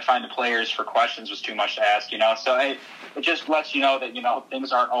trying to find the players for questions was too much to ask, So it just lets you know that,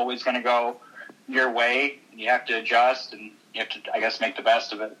 things aren't always going to go your way, and you have to adjust, and you have to, I guess, make the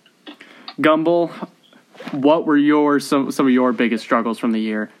best of it. Gumbel, what were some of your biggest struggles from the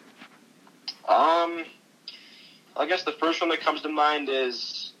year? I guess the first one that comes to mind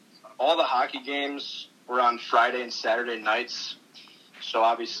is all the hockey games were on Friday and Saturday nights. So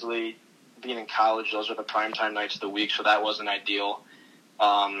obviously, being in college, those are the primetime nights of the week, so that wasn't ideal.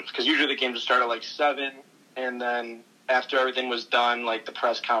 Because usually the games would start at like 7, and then after everything was done, like the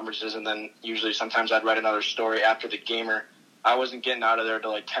press conferences, and then usually sometimes I'd write another story after the gamer. I wasn't getting out of there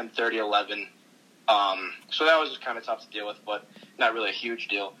till like 10:30, 11. So that was just kind of tough to deal with, but not really a huge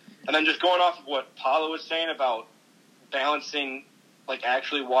deal. And then just going off of what Paolo was saying about balancing, like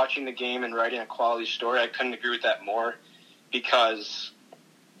actually watching the game and writing a quality story, I couldn't agree with that more, because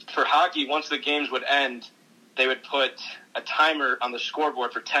for hockey, once the games would end, they would put a timer on the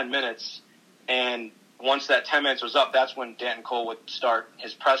scoreboard for 10 minutes, and once that 10 minutes was up, that's when Danton Cole would start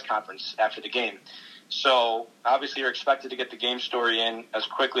his press conference after the game. So obviously you're expected to get the game story in as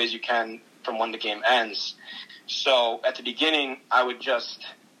quickly as you can from when the game ends. So at the beginning, I would just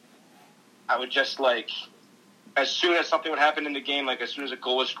like, as soon as something would happen in the game, like as soon as a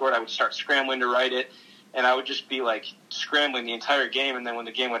goal was scored, I would start scrambling to write it, and I would just be like scrambling the entire game. And then when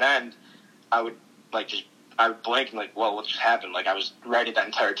the game would end, I would blank and like, well, what just happened? Like I was writing that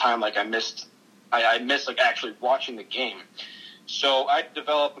entire time, like I missed like actually watching the game. So I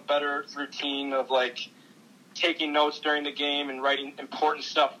developed a better routine of like taking notes during the game and writing important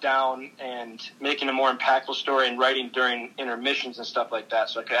stuff down and making a more impactful story and writing during intermissions and stuff like that,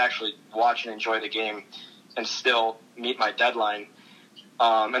 so I could actually watch and enjoy the game and still meet my deadline.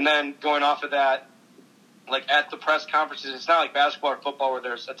 And then going off of that, like at the press conferences, it's not like basketball or football where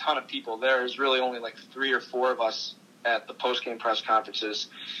there's a ton of people. There's really only like 3 or 4 of us at the post-game press conferences.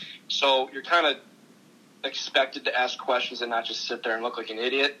 So you're kind of expected to ask questions and not just sit there and look like an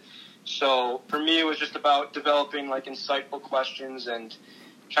idiot. So for me, it was just about developing like insightful questions and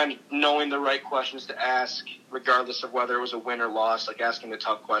kind of knowing the right questions to ask, regardless of whether it was a win or loss, like asking the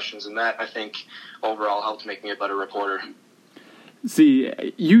tough questions. And that, I think, overall helped make me a better reporter. See,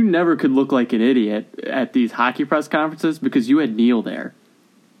 you never could look like an idiot at these hockey press conferences because you had Neil there.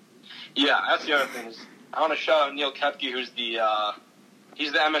 Yeah, that's the other thing. Is I want to shout out Neil Koepke, who's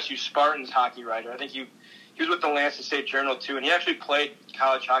he's the MSU Spartans hockey writer. I think he was with the Lansing State Journal too, and he actually played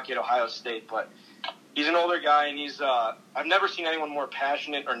college hockey at Ohio State. But he's an older guy, and he's I've never seen anyone more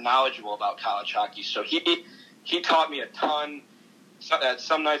passionate or knowledgeable about college hockey. So he taught me a ton. So that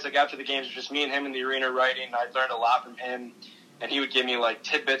some nights, like after the games, it was just me and him in the arena writing. I learned a lot from him. And he would give me like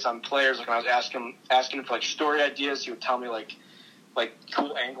tidbits on players. Like when I was asking him for like story ideas, he would tell me like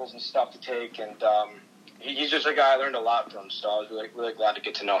cool angles and stuff to take. And he's just a guy I learned a lot from. So I was really glad to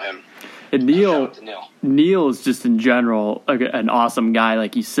get to know him. And Neil is just in general an awesome guy,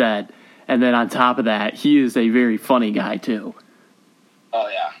 like you said. And then on top of that, he is a very funny guy too. Oh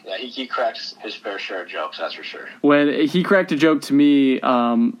yeah. He cracks his fair share of jokes. That's for sure. When he cracked a joke to me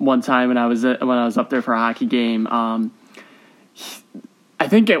one time when I was up there for a hockey game. I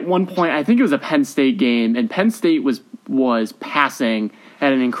think at one point, it was a Penn State game, and Penn State was passing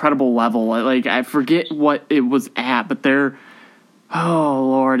at an incredible level. Like, I forget what it was at, but it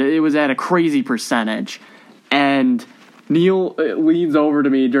was at a crazy percentage. And Neil leans over to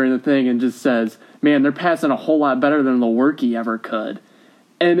me during the thing and just says, "Man, they're passing a whole lot better than Lewerke ever could."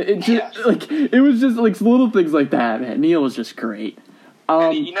 And it just, it was just, little things like that, man. Neil was just great.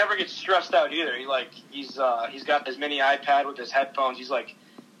 And he never gets stressed out either. He's got his mini iPad with his headphones. He's like,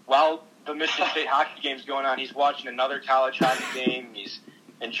 while the Michigan State hockey game's going on, he's watching another college hockey game. He's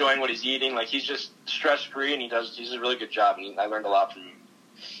enjoying what he's eating. He's just stress-free, and he does a really good job, and I learned a lot from him.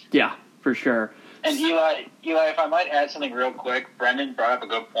 Yeah, for sure. And Eli, if I might add something real quick, Brendan brought up a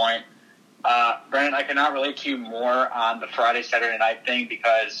good point. Brendan, I cannot relate to you more on the Friday, Saturday night thing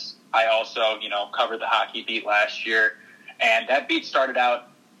because I also, covered the hockey beat last year. And that beat started out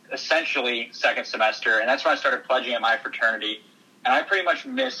essentially second semester. And that's when I started pledging at my fraternity. And I pretty much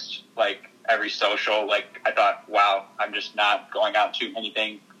missed, every social. I thought, wow, I'm just not going out to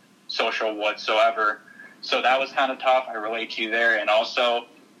anything social whatsoever. So that was kind of tough. I relate to you there. And also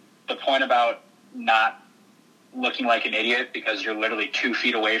the point about not looking like an idiot because you're literally 2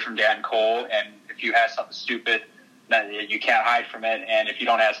 feet away from Dan Cole, and if you have something stupid, then you can't hide from it, and if you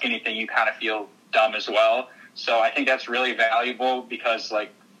don't ask anything, you kind of feel dumb as well. So I think that's really valuable because,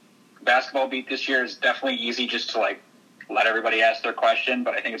 basketball beat this year is definitely easy just to, let everybody ask their question,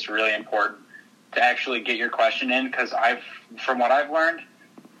 but I think it's really important to actually get your question in because from what I've learned,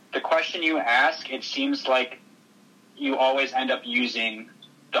 the question you ask, it seems like you always end up using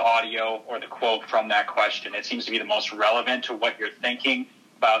the audio or the quote from that question. It seems to be the most relevant to what you're thinking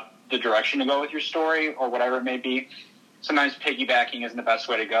about the direction to go with your story or whatever it may be. Sometimes piggybacking isn't the best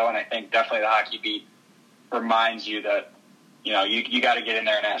way to go, and I think definitely the hockey beat reminds you that, you got to get in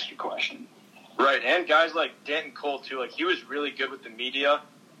there and ask your question. Right, and guys like Danton Cole, too, he was really good with the media,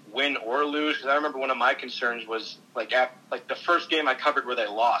 win or lose, because I remember one of my concerns was, the first game I covered where they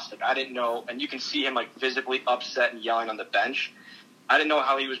lost. I didn't know, and you can see him, visibly upset and yelling on the bench. I didn't know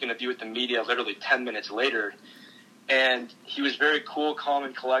how he was going to be with the media literally 10 minutes later. And he was very cool, calm,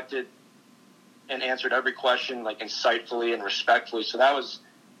 and collected and answered every question, insightfully and respectfully. So that was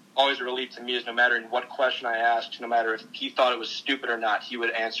always a relief to me is no matter what question I asked, no matter if he thought it was stupid or not, he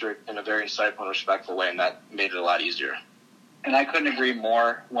would answer it in a very insightful and respectful way, and that made it a lot easier. And I couldn't agree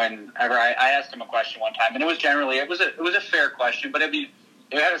more whenever I asked him a question one time. And it was a fair question, but it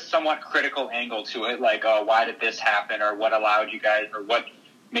had a somewhat critical angle to it, why did this happen, or what allowed you guys, or what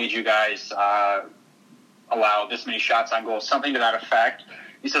made you guys allow this many shots on goal, something to that effect.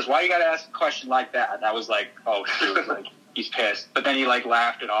 He says, why you got to ask a question like that? And I was like, oh, shoot, he's pissed. But then he,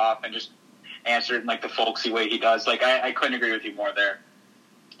 laughed it off and just answered in, the folksy way he does. I couldn't agree with you more there.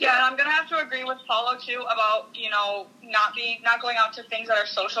 Yeah, and I'm going to have to agree with Paolo, too, about, not going out to things that are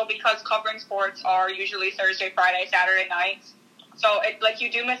social because covering sports are usually Thursday, Friday, Saturday nights. So,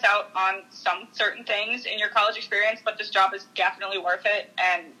 you do miss out on some certain things in your college experience, but this job is definitely worth it.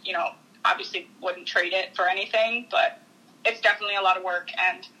 And, obviously wouldn't trade it for anything, but it's definitely a lot of work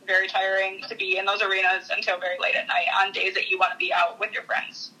and very tiring to be in those arenas until very late at night on days that you want to be out with your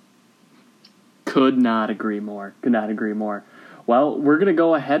friends. Could not agree more. Well, we're going to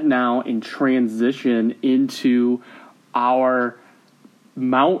go ahead now and transition into our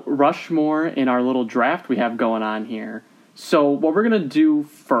Mount Rushmore in our little draft we have going on here. So what we're going to do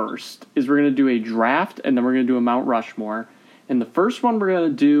first is we're going to do a draft, and then we're going to do a Mount Rushmore. And the first one we're going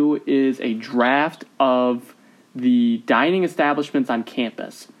to do is a draft of the dining establishments on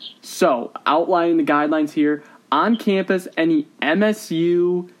campus. So, outlining the guidelines here, on campus, any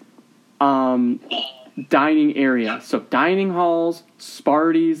MSU dining area. So, dining halls,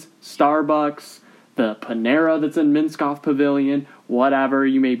 Sparty's, Starbucks, the Panera that's in Minskoff Pavilion, whatever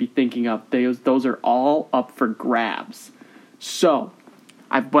you may be thinking of, those are all up for grabs. So,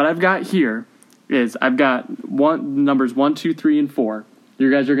 what I've got here is I've got numbers 1, 2, 3, and 4. You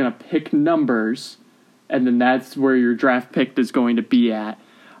guys are going to pick numbers, and then that's where your draft pick is going to be at.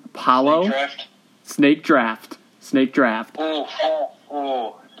 Paolo? Snake draft.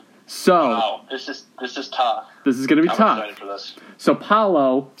 Oh. So, wow, this is tough. This is going to be tough. I'm excited for this. So,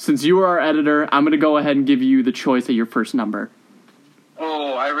 Paolo, since you are our editor, I'm going to go ahead and give you the choice at your first number.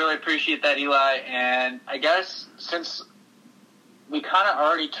 Oh, I really appreciate that, Eli. And I guess since we kind of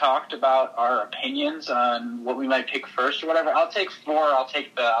already talked about our opinions on what we might pick first or whatever, I'll take 4. I'll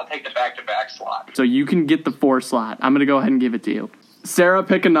take the back-to-back slot. So you can get the 4 slot. I'm going to go ahead and give it to you. Sarah,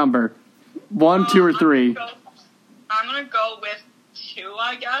 pick a number. 1, 2, or 3. I'm going to go with 2,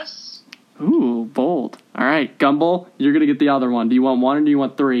 I guess. Ooh, bold. All right, Gumbel, you're going to get the other one. Do you want 1 or do you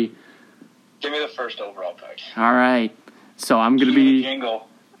want 3? Give me the first overall pick. All right. So I'm going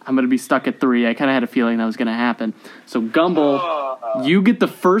to be stuck at 3. I kind of had a feeling that was going to happen. So Gumbel, you get the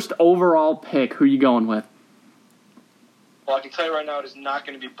first overall pick. Who are you going with? Well, I can tell you right now, it is not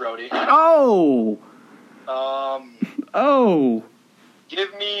going to be Brody. Oh.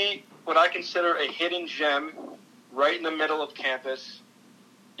 Give me what I consider a hidden gem right in the middle of campus.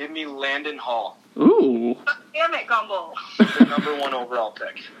 Give me Landon Hall. Ooh. Damn it, Gumbel. The number 1 overall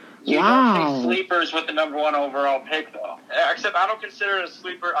pick. You don't take sleepers with the number 1 overall pick, though. Except I don't consider it a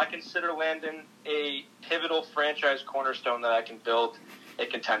sleeper. I consider Landon a pivotal franchise cornerstone that I can build a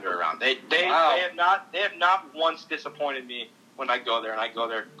contender around. They have not once disappointed me when I go there, and I go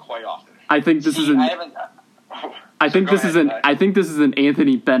there quite often. I think this is an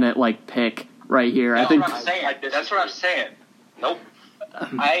Anthony Bennett like pick right here. That's I think what I'm saying. That's what I'm saying. Nope.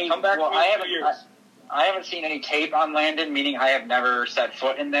 Come back in 2 years. I haven't seen any tape on Landon, meaning I have never set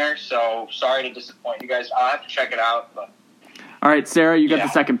foot in there, so sorry to disappoint you guys. I'll have to check it out. But. All right, Sarah, you got the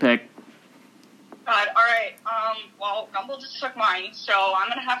second pick. God, all right. Well, Gumbel just took mine, so I'm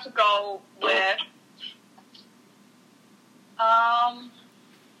going to have to go with, I'd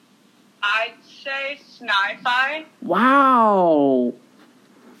say Sci-Fi. Wow.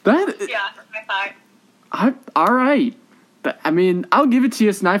 Yeah, Sci-Fi. All right. I mean, I'll give it to you.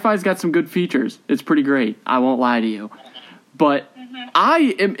 Sci-Fi's got some good features. It's pretty great. I won't lie to you. But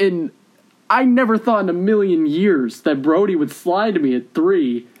I never thought in a million years that Brody would slide to me at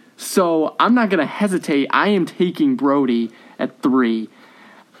 3. So I'm not going to hesitate. I am taking Brody at 3.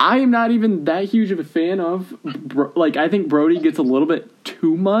 I am not even that huge of a fan of, I think Brody gets a little bit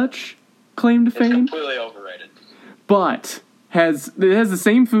too much claim to fame. It's completely overrated. But it has the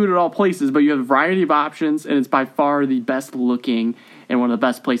same food at all places, but you have a variety of options, and it's by far the best looking and one of the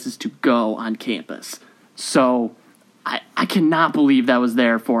best places to go on campus. So I cannot believe that was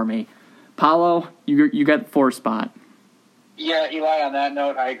there for me. Paolo, you got the 4th spot. Yeah, Eli, on that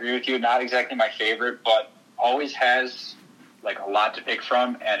note, I agree with you. Not exactly my favorite, but always has a lot to pick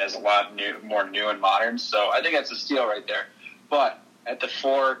from and is a lot more new and modern. So I think that's a steal right there. But at the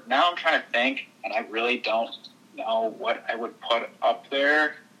 4, now I'm trying to think, and I really don't know what I would put up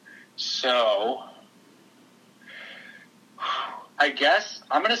there. So I guess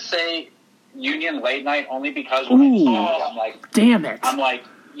I'm going to say Union Late Night only because when I saw it, I'm like, damn it. I'm like,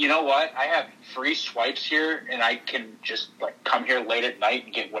 you know what? I have free swipes here, and I can just come here late at night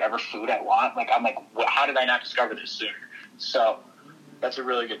and get whatever food I want. I'm like, how did I not discover this sooner? So that's a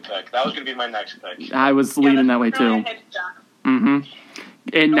really good pick. That was going to be my next pick. I was leaning that way too. Mm-hmm.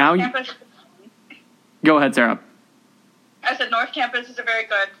 And now go ahead, Sarah. I said North Campus is a very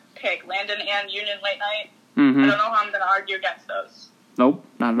good pick. Landon and Union Late Night. Mm-hmm. I don't know how I'm going to argue against those. Nope,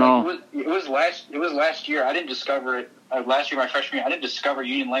 not at all. It was last year. I didn't discover it. Last year, my freshman year, I didn't discover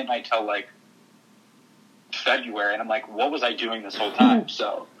Union Late Night till February, and I'm like, what was I doing this whole time?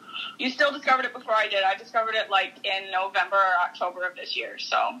 So you still discovered it before I did. I discovered it in November or October of this year.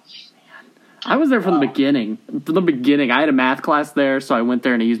 So I was there from the beginning. From the beginning, I had a math class there, so I went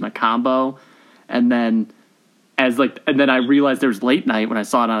there and I used my combo, and then I realized there was late night when I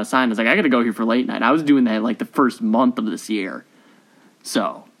saw it on a sign. I was like, I got to go here for late night. I was doing that the first month of this year.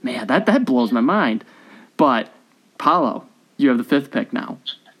 So man, that blows my mind. But Paolo, you have the 5th pick now.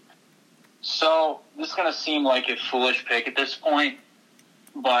 So this is going to seem like a foolish pick at this point,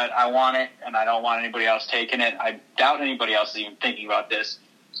 but I want it, and I don't want anybody else taking it. I doubt anybody else is even thinking about this,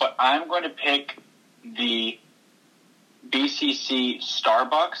 but I'm going to pick the BCC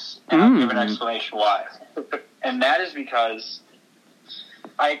Starbucks, and I'll give an explanation why. And that is because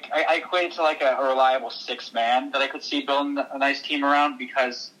I equate it to a reliable 6th man that I could see building a nice team around,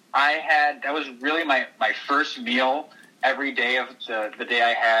 because that was really my first meal every day of the day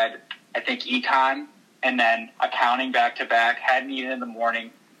I had, I think, econ and then accounting back to back. Hadn't eaten in the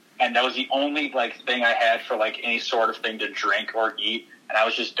morning, and that was the only thing I had for any sort of thing to drink or eat. And I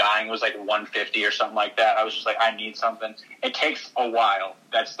was just dying. It was $150 or something like that. I was just I need something. It takes a while.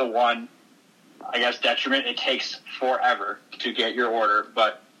 That's the one, I guess, detriment. It takes forever to get your order,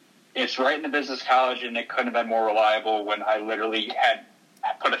 but it's right in the business college, and it couldn't have been more reliable when I literally had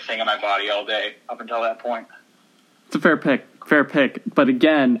put a thing in my body all day up until that point. It's a fair pick. But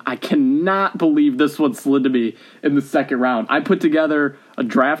again, I cannot believe this one slid to me in the 2nd round. I put together a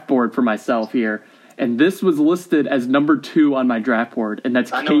draft board for myself here, and this was listed as number 2 on my draft board, and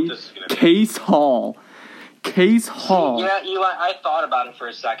that's Case Hall. Case Hall. Yeah, Eli, I thought about it for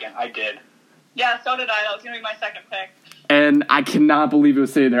a second. I did. Yeah, so did I. That was going to be my 2nd pick. And I cannot believe it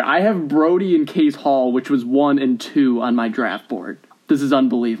was sitting there. I have Brody and Case Hall, which was 1 and 2 on my draft board. This is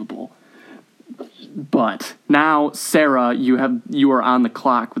unbelievable. But now, Sarah, you are on the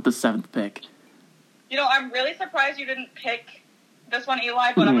clock with the 7th pick. I'm really surprised you didn't pick this one,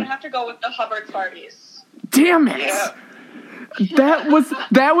 Eli, but I'm going to have to go with the Hubbard Sparties. Damn it! Yeah.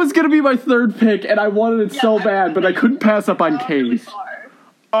 That was going to be my 3rd pick, and I wanted it so bad, but I couldn't pass up on Case.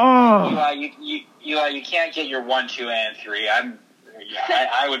 Eli, you can't get your 1, 2, and 3.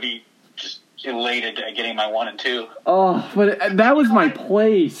 I would be just elated at getting my 1 and 2. Oh, but that was my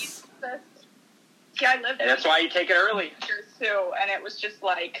place. See, I lived. That's why you take it early. Too, and it was just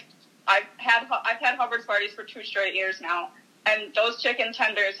like I've had Hubbard Smarties for 2 straight years now, and those chicken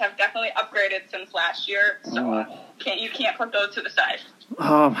tenders have definitely upgraded since last year. So you can't put those to the side.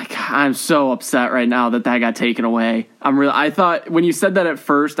 Oh my God, I'm so upset right now that got taken away. I thought when you said that at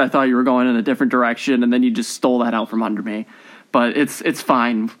first, I thought you were going in a different direction, and then you just stole that out from under me. But it's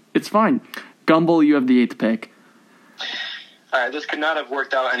fine. It's fine. Gumbel, you have the 8th pick. All right, this could not have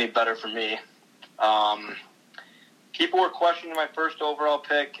worked out any better for me. People were questioning my first overall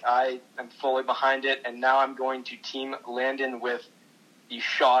pick. I am fully behind it, and now I'm going to team Landon with the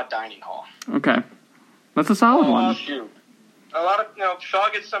Shaw Dining Hall. Okay, that's a solid one. Shoot. A lot of Shaw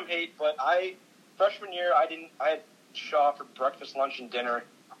gets some hate, but freshman year I had Shaw for breakfast, lunch, and dinner,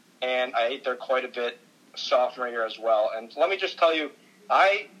 and I ate there quite a bit sophomore year as well. And let me just tell you,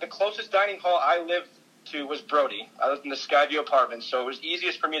 the closest dining hall I lived to was Brody. I lived in the Skyview apartments, so it was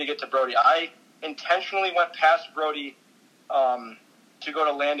easiest for me to get to Brody. I intentionally went past Brody to go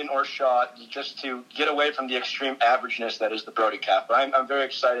to Landon or Shaw just to get away from the extreme averageness that is the Brody cap. But I'm very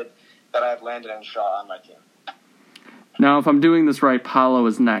excited that I have Landon and Shaw on my team. Now, if I'm doing this right, Paolo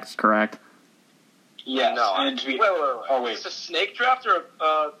is next, correct? Yes. No, wait. Oh, wait. Is this a snake draft or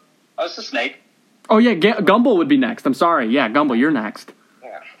it's a snake. Oh, yeah, Gumbel would be next. I'm sorry. Yeah, Gumbel, you're next.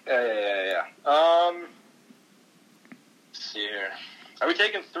 Yeah. Let's see here. Are we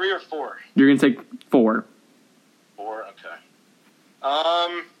taking 3 or 4? You're going to take 4. 4,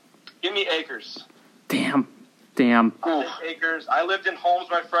 okay. Give me Acres. Damn. Acres. I lived in Holmes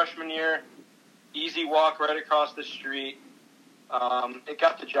my freshman year. Easy walk right across the street. It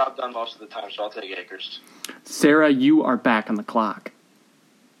got the job done most of the time, so I'll take Acres. Sarah, you are back on the clock.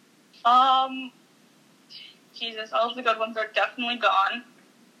 Jesus, all of the good ones are definitely gone.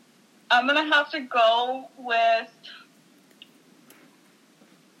 I'm going to have to go with,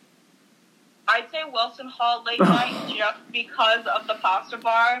 I'd say Wilson Hall late night just because of the pasta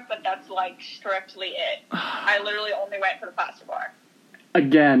bar, but that's strictly it. I literally only went for the pasta bar.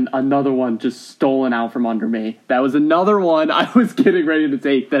 Again, another one just stolen out from under me. That was another one I was getting ready to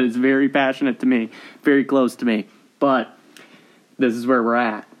take that is very passionate to me, very close to me. But this is where we're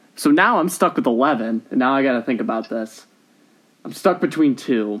at. So now I'm stuck with 11, and now I got to think about this. I'm stuck between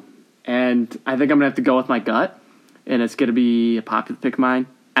 2, and I think I'm going to have to go with my gut, and it's going to be a popular pick of mine,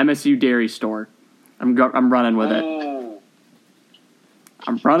 MSU Dairy Store. I'm running with it.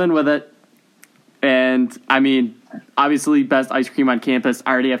 I'm running with it. And, I mean, obviously, best ice cream on campus.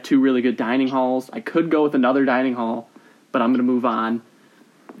 I already have 2 really good dining halls. I could go with another dining hall, but I'm going to move on.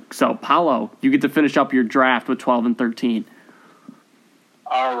 So, Paolo, you get to finish up your draft with 12 and 13.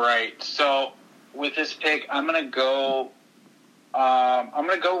 All right. So, with this pick, I'm going to go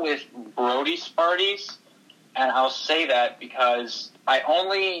with Brody Sparties, and I'll say that because I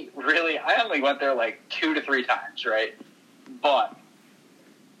only went there 2 to 3 times, right? But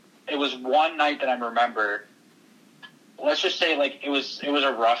it was one night that I remember. Let's just say it was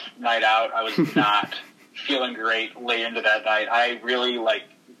a rough night out. I was not feeling great late into that night. I really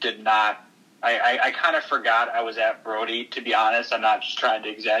did not. I kind of forgot I was at Brody, to be honest. I'm not just trying to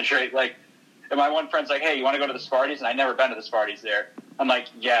exaggerate. And my one friend's like, hey, you want to go to the Sparties? And I'd never been to the Sparties there. I'm like,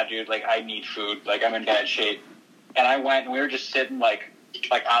 yeah, dude, I need food. I'm in bad shape. And I went, and we were just sitting,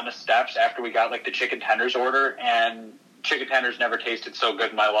 on the steps after we got, the chicken tenders order. And chicken tenders never tasted so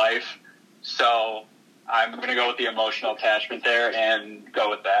good in my life. So I'm going to go with the emotional attachment there and go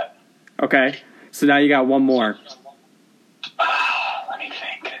with that. Okay. So now you got one more. Let me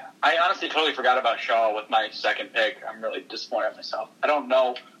think. I honestly totally forgot about Shaw with my second pick. I'm really disappointed in myself. I don't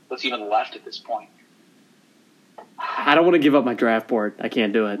know what's even left at this point. I don't want to give up my draft board. I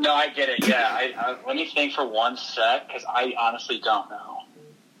can't do it. No, I get it. Yeah, let me think for one sec because I honestly don't know.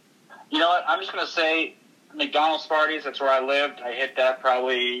 You know what? I'm just going to say McDonald's Sparties. That's where I lived. I hit that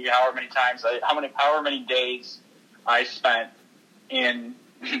probably however many days I spent in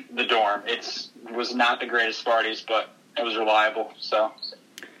the dorm. It was not the greatest Sparties, but it was reliable.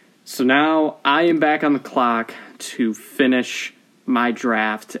 So now I am back on the clock to finish my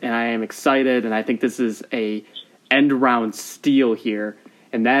draft, and I am excited, and I think this is a end-round steal here,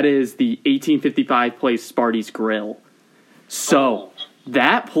 and that is the 1855 place Sparty's Grill. So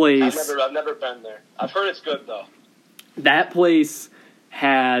that place... I've never been there. I've heard it's good, though. That place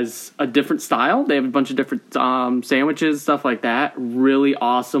has a different style. They have a bunch of different sandwiches, stuff like that. Really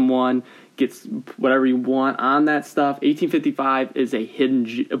awesome one. Gets whatever you want on that stuff. 1855 is a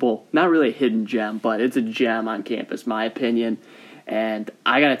hidden... Well, not really a hidden gem, but it's a gem on campus, my opinion. And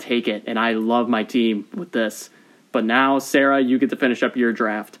I got to take it, and I love my team with this. But now, Sarah, you get to finish up your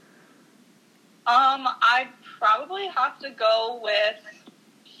draft. I'd probably have to go with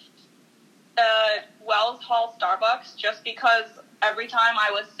Wells Hall Starbucks, just because every time I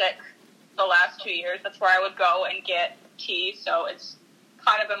was sick the last 2 years, that's where I would go and get tea, so it's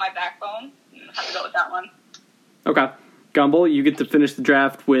kind of in my backbone. I have to go with that one. Okay. Gumbel, you get to finish the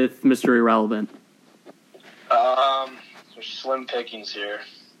draft with Mr. Irrelevant. There's slim pickings here.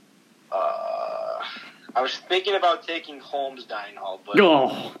 I was thinking about taking Holmes Dining Hall, but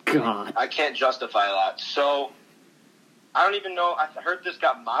Oh, God. I can't justify that. So, I don't even know. I heard this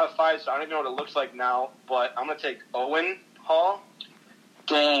got modified, so I don't even know what it looks like now, but I'm going to take Owen Hall.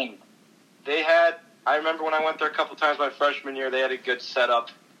 Dang. I remember when I went there a couple times my freshman year, they had a good setup,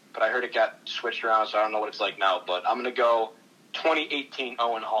 but I heard it got switched around, so I don't know what it's like now. But I'm going to go 2018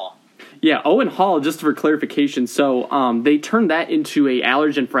 Owen Hall. Yeah, Owen Hall, just for clarification, so they turned that into a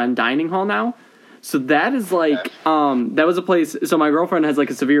Allergen Friend dining hall now. So that is like, that was a place, so my girlfriend has like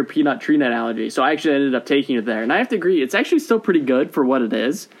a severe peanut tree nut allergy, so I actually ended up taking it there. And I have to agree, it's actually still pretty good for what it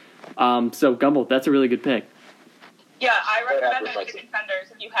is. So Gumbel, that's a really good pick. Yeah, I recommend their chicken tenders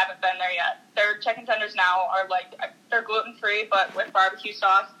if you haven't been there yet. Their chicken tenders now are like, they're gluten-free, but with barbecue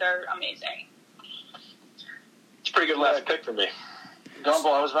sauce, they're amazing. It's a pretty good last pick for me.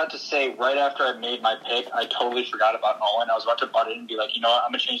 Gumbel, I was about to say, right after I made my pick, I totally forgot about Owen. I was about to butt in and be like, you know what,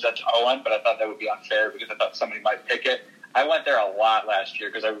 I'm going to change that to Owen, but I thought that would be unfair because I thought somebody might pick it. I went there a lot last year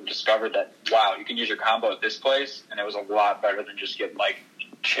because I discovered that, wow, you can use your combo at this place, and it was a lot better than just getting, like,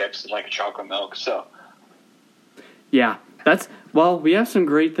 chips and, like, chocolate milk, so... Yeah, we have some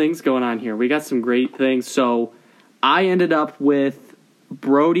great things going on here. We got some great things. So I ended up with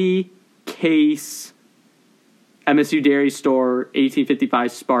Brody, Case, MSU Dairy Store,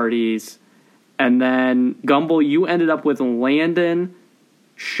 1855 Sparties, and then Gumbel, you ended up with Landon,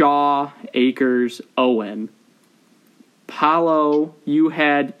 Shaw, Akers, Owen. Paolo, you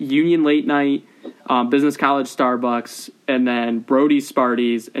had Union Late Night, Business College Starbucks, and then Brody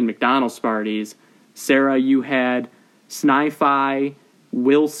Sparties and McDonald's Sparties. Sara, you had Sni-Fi,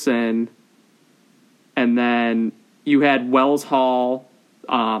 Wilson, and then you had Wells Hall,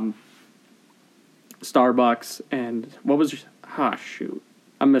 Starbucks, and what was your... Oh, shoot.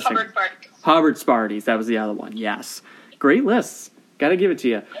 I'm missing... Hubbard Sparties. That was the other one, yes. Great lists. Gotta give it to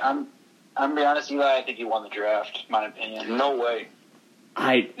you. I'm going to be honest, Eli, I think you won the draft, in my opinion. No way.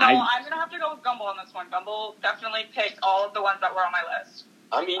 I'm going to have to go with Gumbel on this one. Gumbel definitely picked all of the ones that were on my list.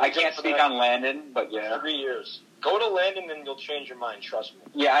 I can't speak on Landon, but yeah. 3 years. Go to Landon and you'll change your mind, trust me.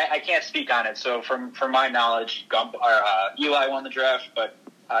 Yeah, I can't speak on it. So from my knowledge, Eli won the draft, but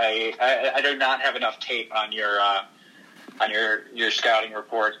I do not have enough tape on your scouting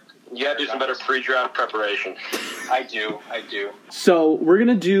report. You got to do some better pre-draft preparation. I do. So we're going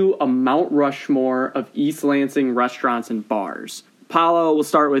to do a Mount Rushmore of East Lansing restaurants and bars. Paolo, we'll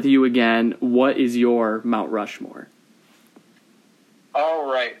start with you again. What is your Mount Rushmore?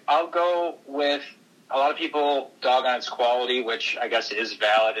 All right. I'll go with... A lot of people dog on its quality, which I guess is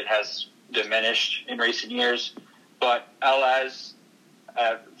valid. It has diminished in recent years. But LS,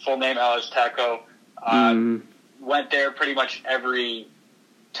 full name LS Taco, went there pretty much every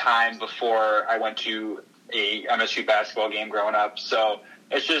time before I went to a MSU basketball game growing up. So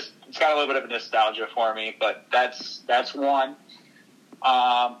it's got a little bit of nostalgia for me, but that's one.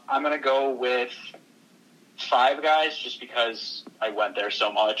 I'm going to go with Five Guys just because I went there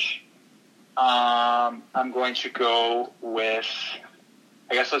so much. I'm going to go with,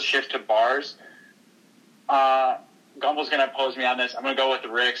 I guess let's shift to bars. Gumbel's going to oppose me on this. I'm going to go with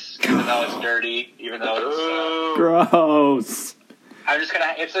Rick's, even though it's dirty, even though it's... Gross. I'm just going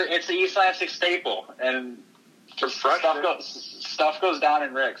to... It's the East Lansing staple, and stuff goes down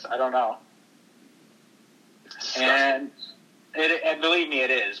in Rick's. I don't know. And believe me,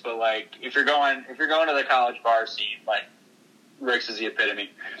 it is. But, like, if you're going to the college bar scene, like, Rick's is the epitome.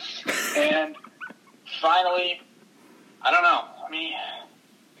 And finally, I don't know. I mean,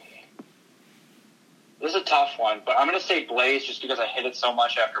 this is a tough one, but I'm going to say Blaze just because I hit it so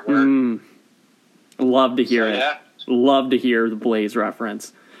much after work. Love to hear it. Yeah. Love to hear the Blaze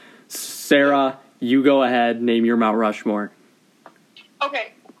reference. Sara, you go ahead. Name your Mount Rushmore.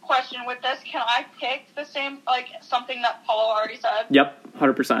 Okay, question with this. Can I pick the same, like, something that Paolo already said? Yep,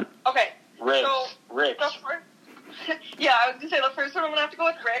 100%. Okay. Rick's. Yeah, I was going to say the first one I'm going to have to go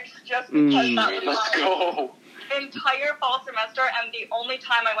with Rick's just because that was my entire fall semester, and the only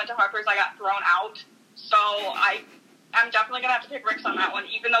time I went to Harper's I got thrown out. So I'm definitely going to have to pick Rick's on that one.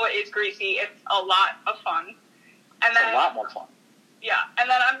 Even though it is greasy, it's a lot of fun. And then, it's a lot more fun. Yeah, and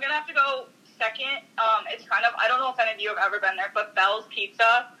then I'm going to have to go second. It's kind of, I don't know if any of you have ever been there, but Bell's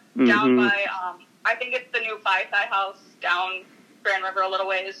Pizza down by, I think it's the new Fi-Fi house down Grand River a little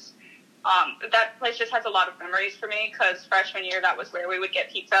ways. That place just has a lot of memories for me because freshman year, that was where we would get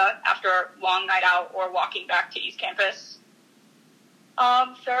pizza after a long night out or walking back to East Campus.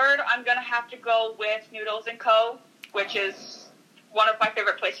 Third, I'm going to have to go with Noodles & Co., which is one of my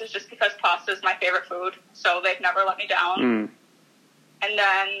favorite places just because pasta is my favorite food, so they've never let me down. And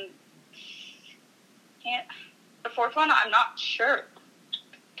then the fourth one, I'm not sure.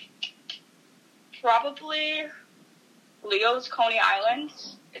 Probably Leo's Coney Island.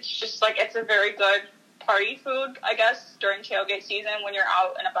 It's just like, it's a very good party food, I guess, during tailgate season when you're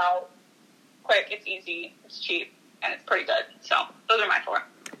out and about. Quick, it's easy, it's cheap, and it's pretty good. So those are my four.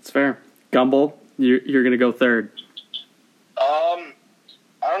 It's fair. Gumbel, you're going to go third.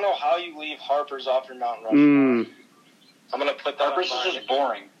 I don't know how you leave Harper's off your Mount Rushmore. I'm going to put that Harper's is just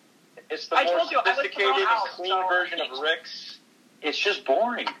boring. It's the more sophisticated and clean version of Rick's. It's just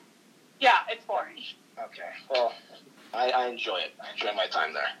boring. Yeah, it's boring. Okay, well, I enjoy it. I enjoy my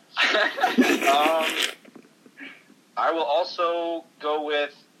time there. I will also go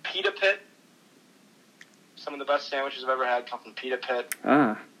with Pita Pit. Some of the best sandwiches I've ever had come from Pita Pit.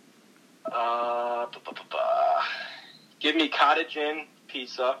 Give me Cottage Inn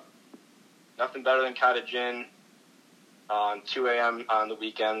pizza. Nothing better than Cottage Inn on 2 a.m. on the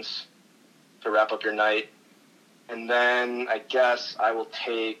weekends to wrap up your night. And then I guess I will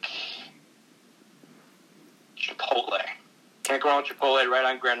take Chipotle. Can't go wrong with Chipotle, right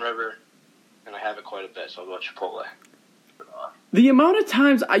on Grand River. And I have it quite a bit, so I'll go with Chipotle. The amount of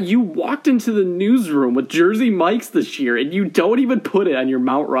times you walked into the newsroom with Jersey Mike's this year and you don't even put it on your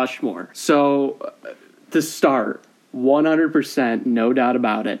Mount Rushmore. So, to start, 100%, no doubt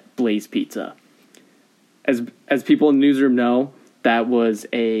about it, Blaze Pizza. As people in the newsroom know, that was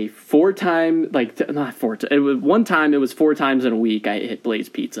a one time it was 4 times in a week I hit Blaze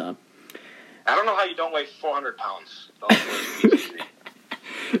Pizza. I don't know how you don't weigh 400 pounds.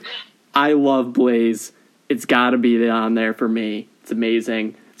 I love Blaze. It's got to be on there for me. It's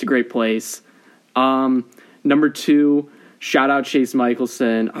amazing. It's a great place. Number 2, shout out Chase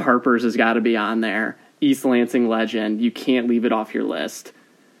Michelson. Harper's has got to be on there. East Lansing legend. You can't leave it off your list.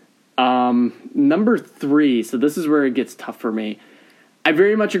 Number 3, so this is where it gets tough for me. I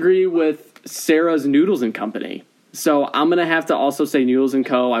very much agree with Sarah's Noodles & Company. So I'm going to have to also say Noodles &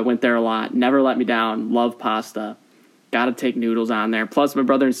 Co. I went there a lot. Never let me down. Love pasta. Got to take Noodles on there. Plus, my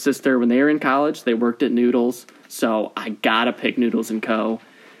brother and sister, when they were in college, they worked at Noodles. So I got to pick Noodles & Co.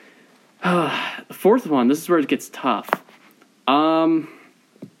 The fourth one, this is where it gets tough. I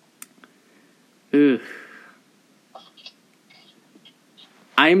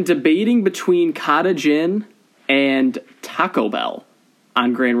am debating between Cottage Inn and Taco Bell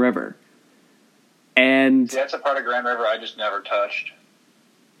on Grand River. And that's a part of Grand River I just never touched.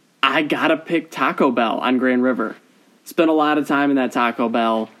 I got to pick Taco Bell on Grand River. Spent a lot of time in that Taco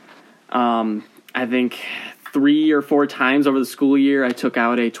Bell. I think 3 or 4 times over the school year, I took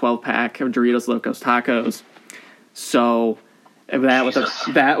out a 12-pack of Doritos Locos Tacos. So that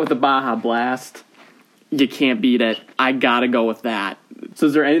with the Baja Blast, you can't beat it. I got to go with that. So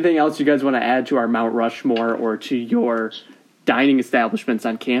is there anything else you guys want to add to our Mount Rushmore or to your dining establishments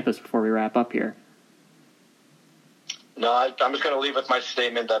on campus before we wrap up here? No, I'm just going to leave with my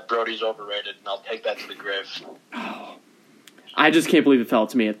statement that Brody's overrated, and I'll take that to the grave. Oh, I just can't believe it fell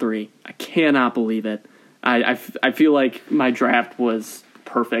to me at 3. I cannot believe it. I feel like my draft was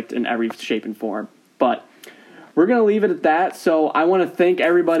perfect in every shape and form. But we're going to leave it at that. So I want to thank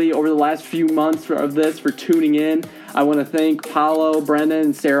everybody over the last few months of this for tuning in. I want to thank Paolo, Brendan,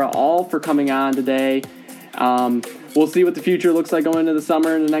 and Sara all for coming on today. We'll see what the future looks like going into the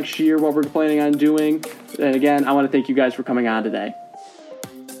summer and the next year, what we're planning on doing. And again, I want to thank you guys for coming on today.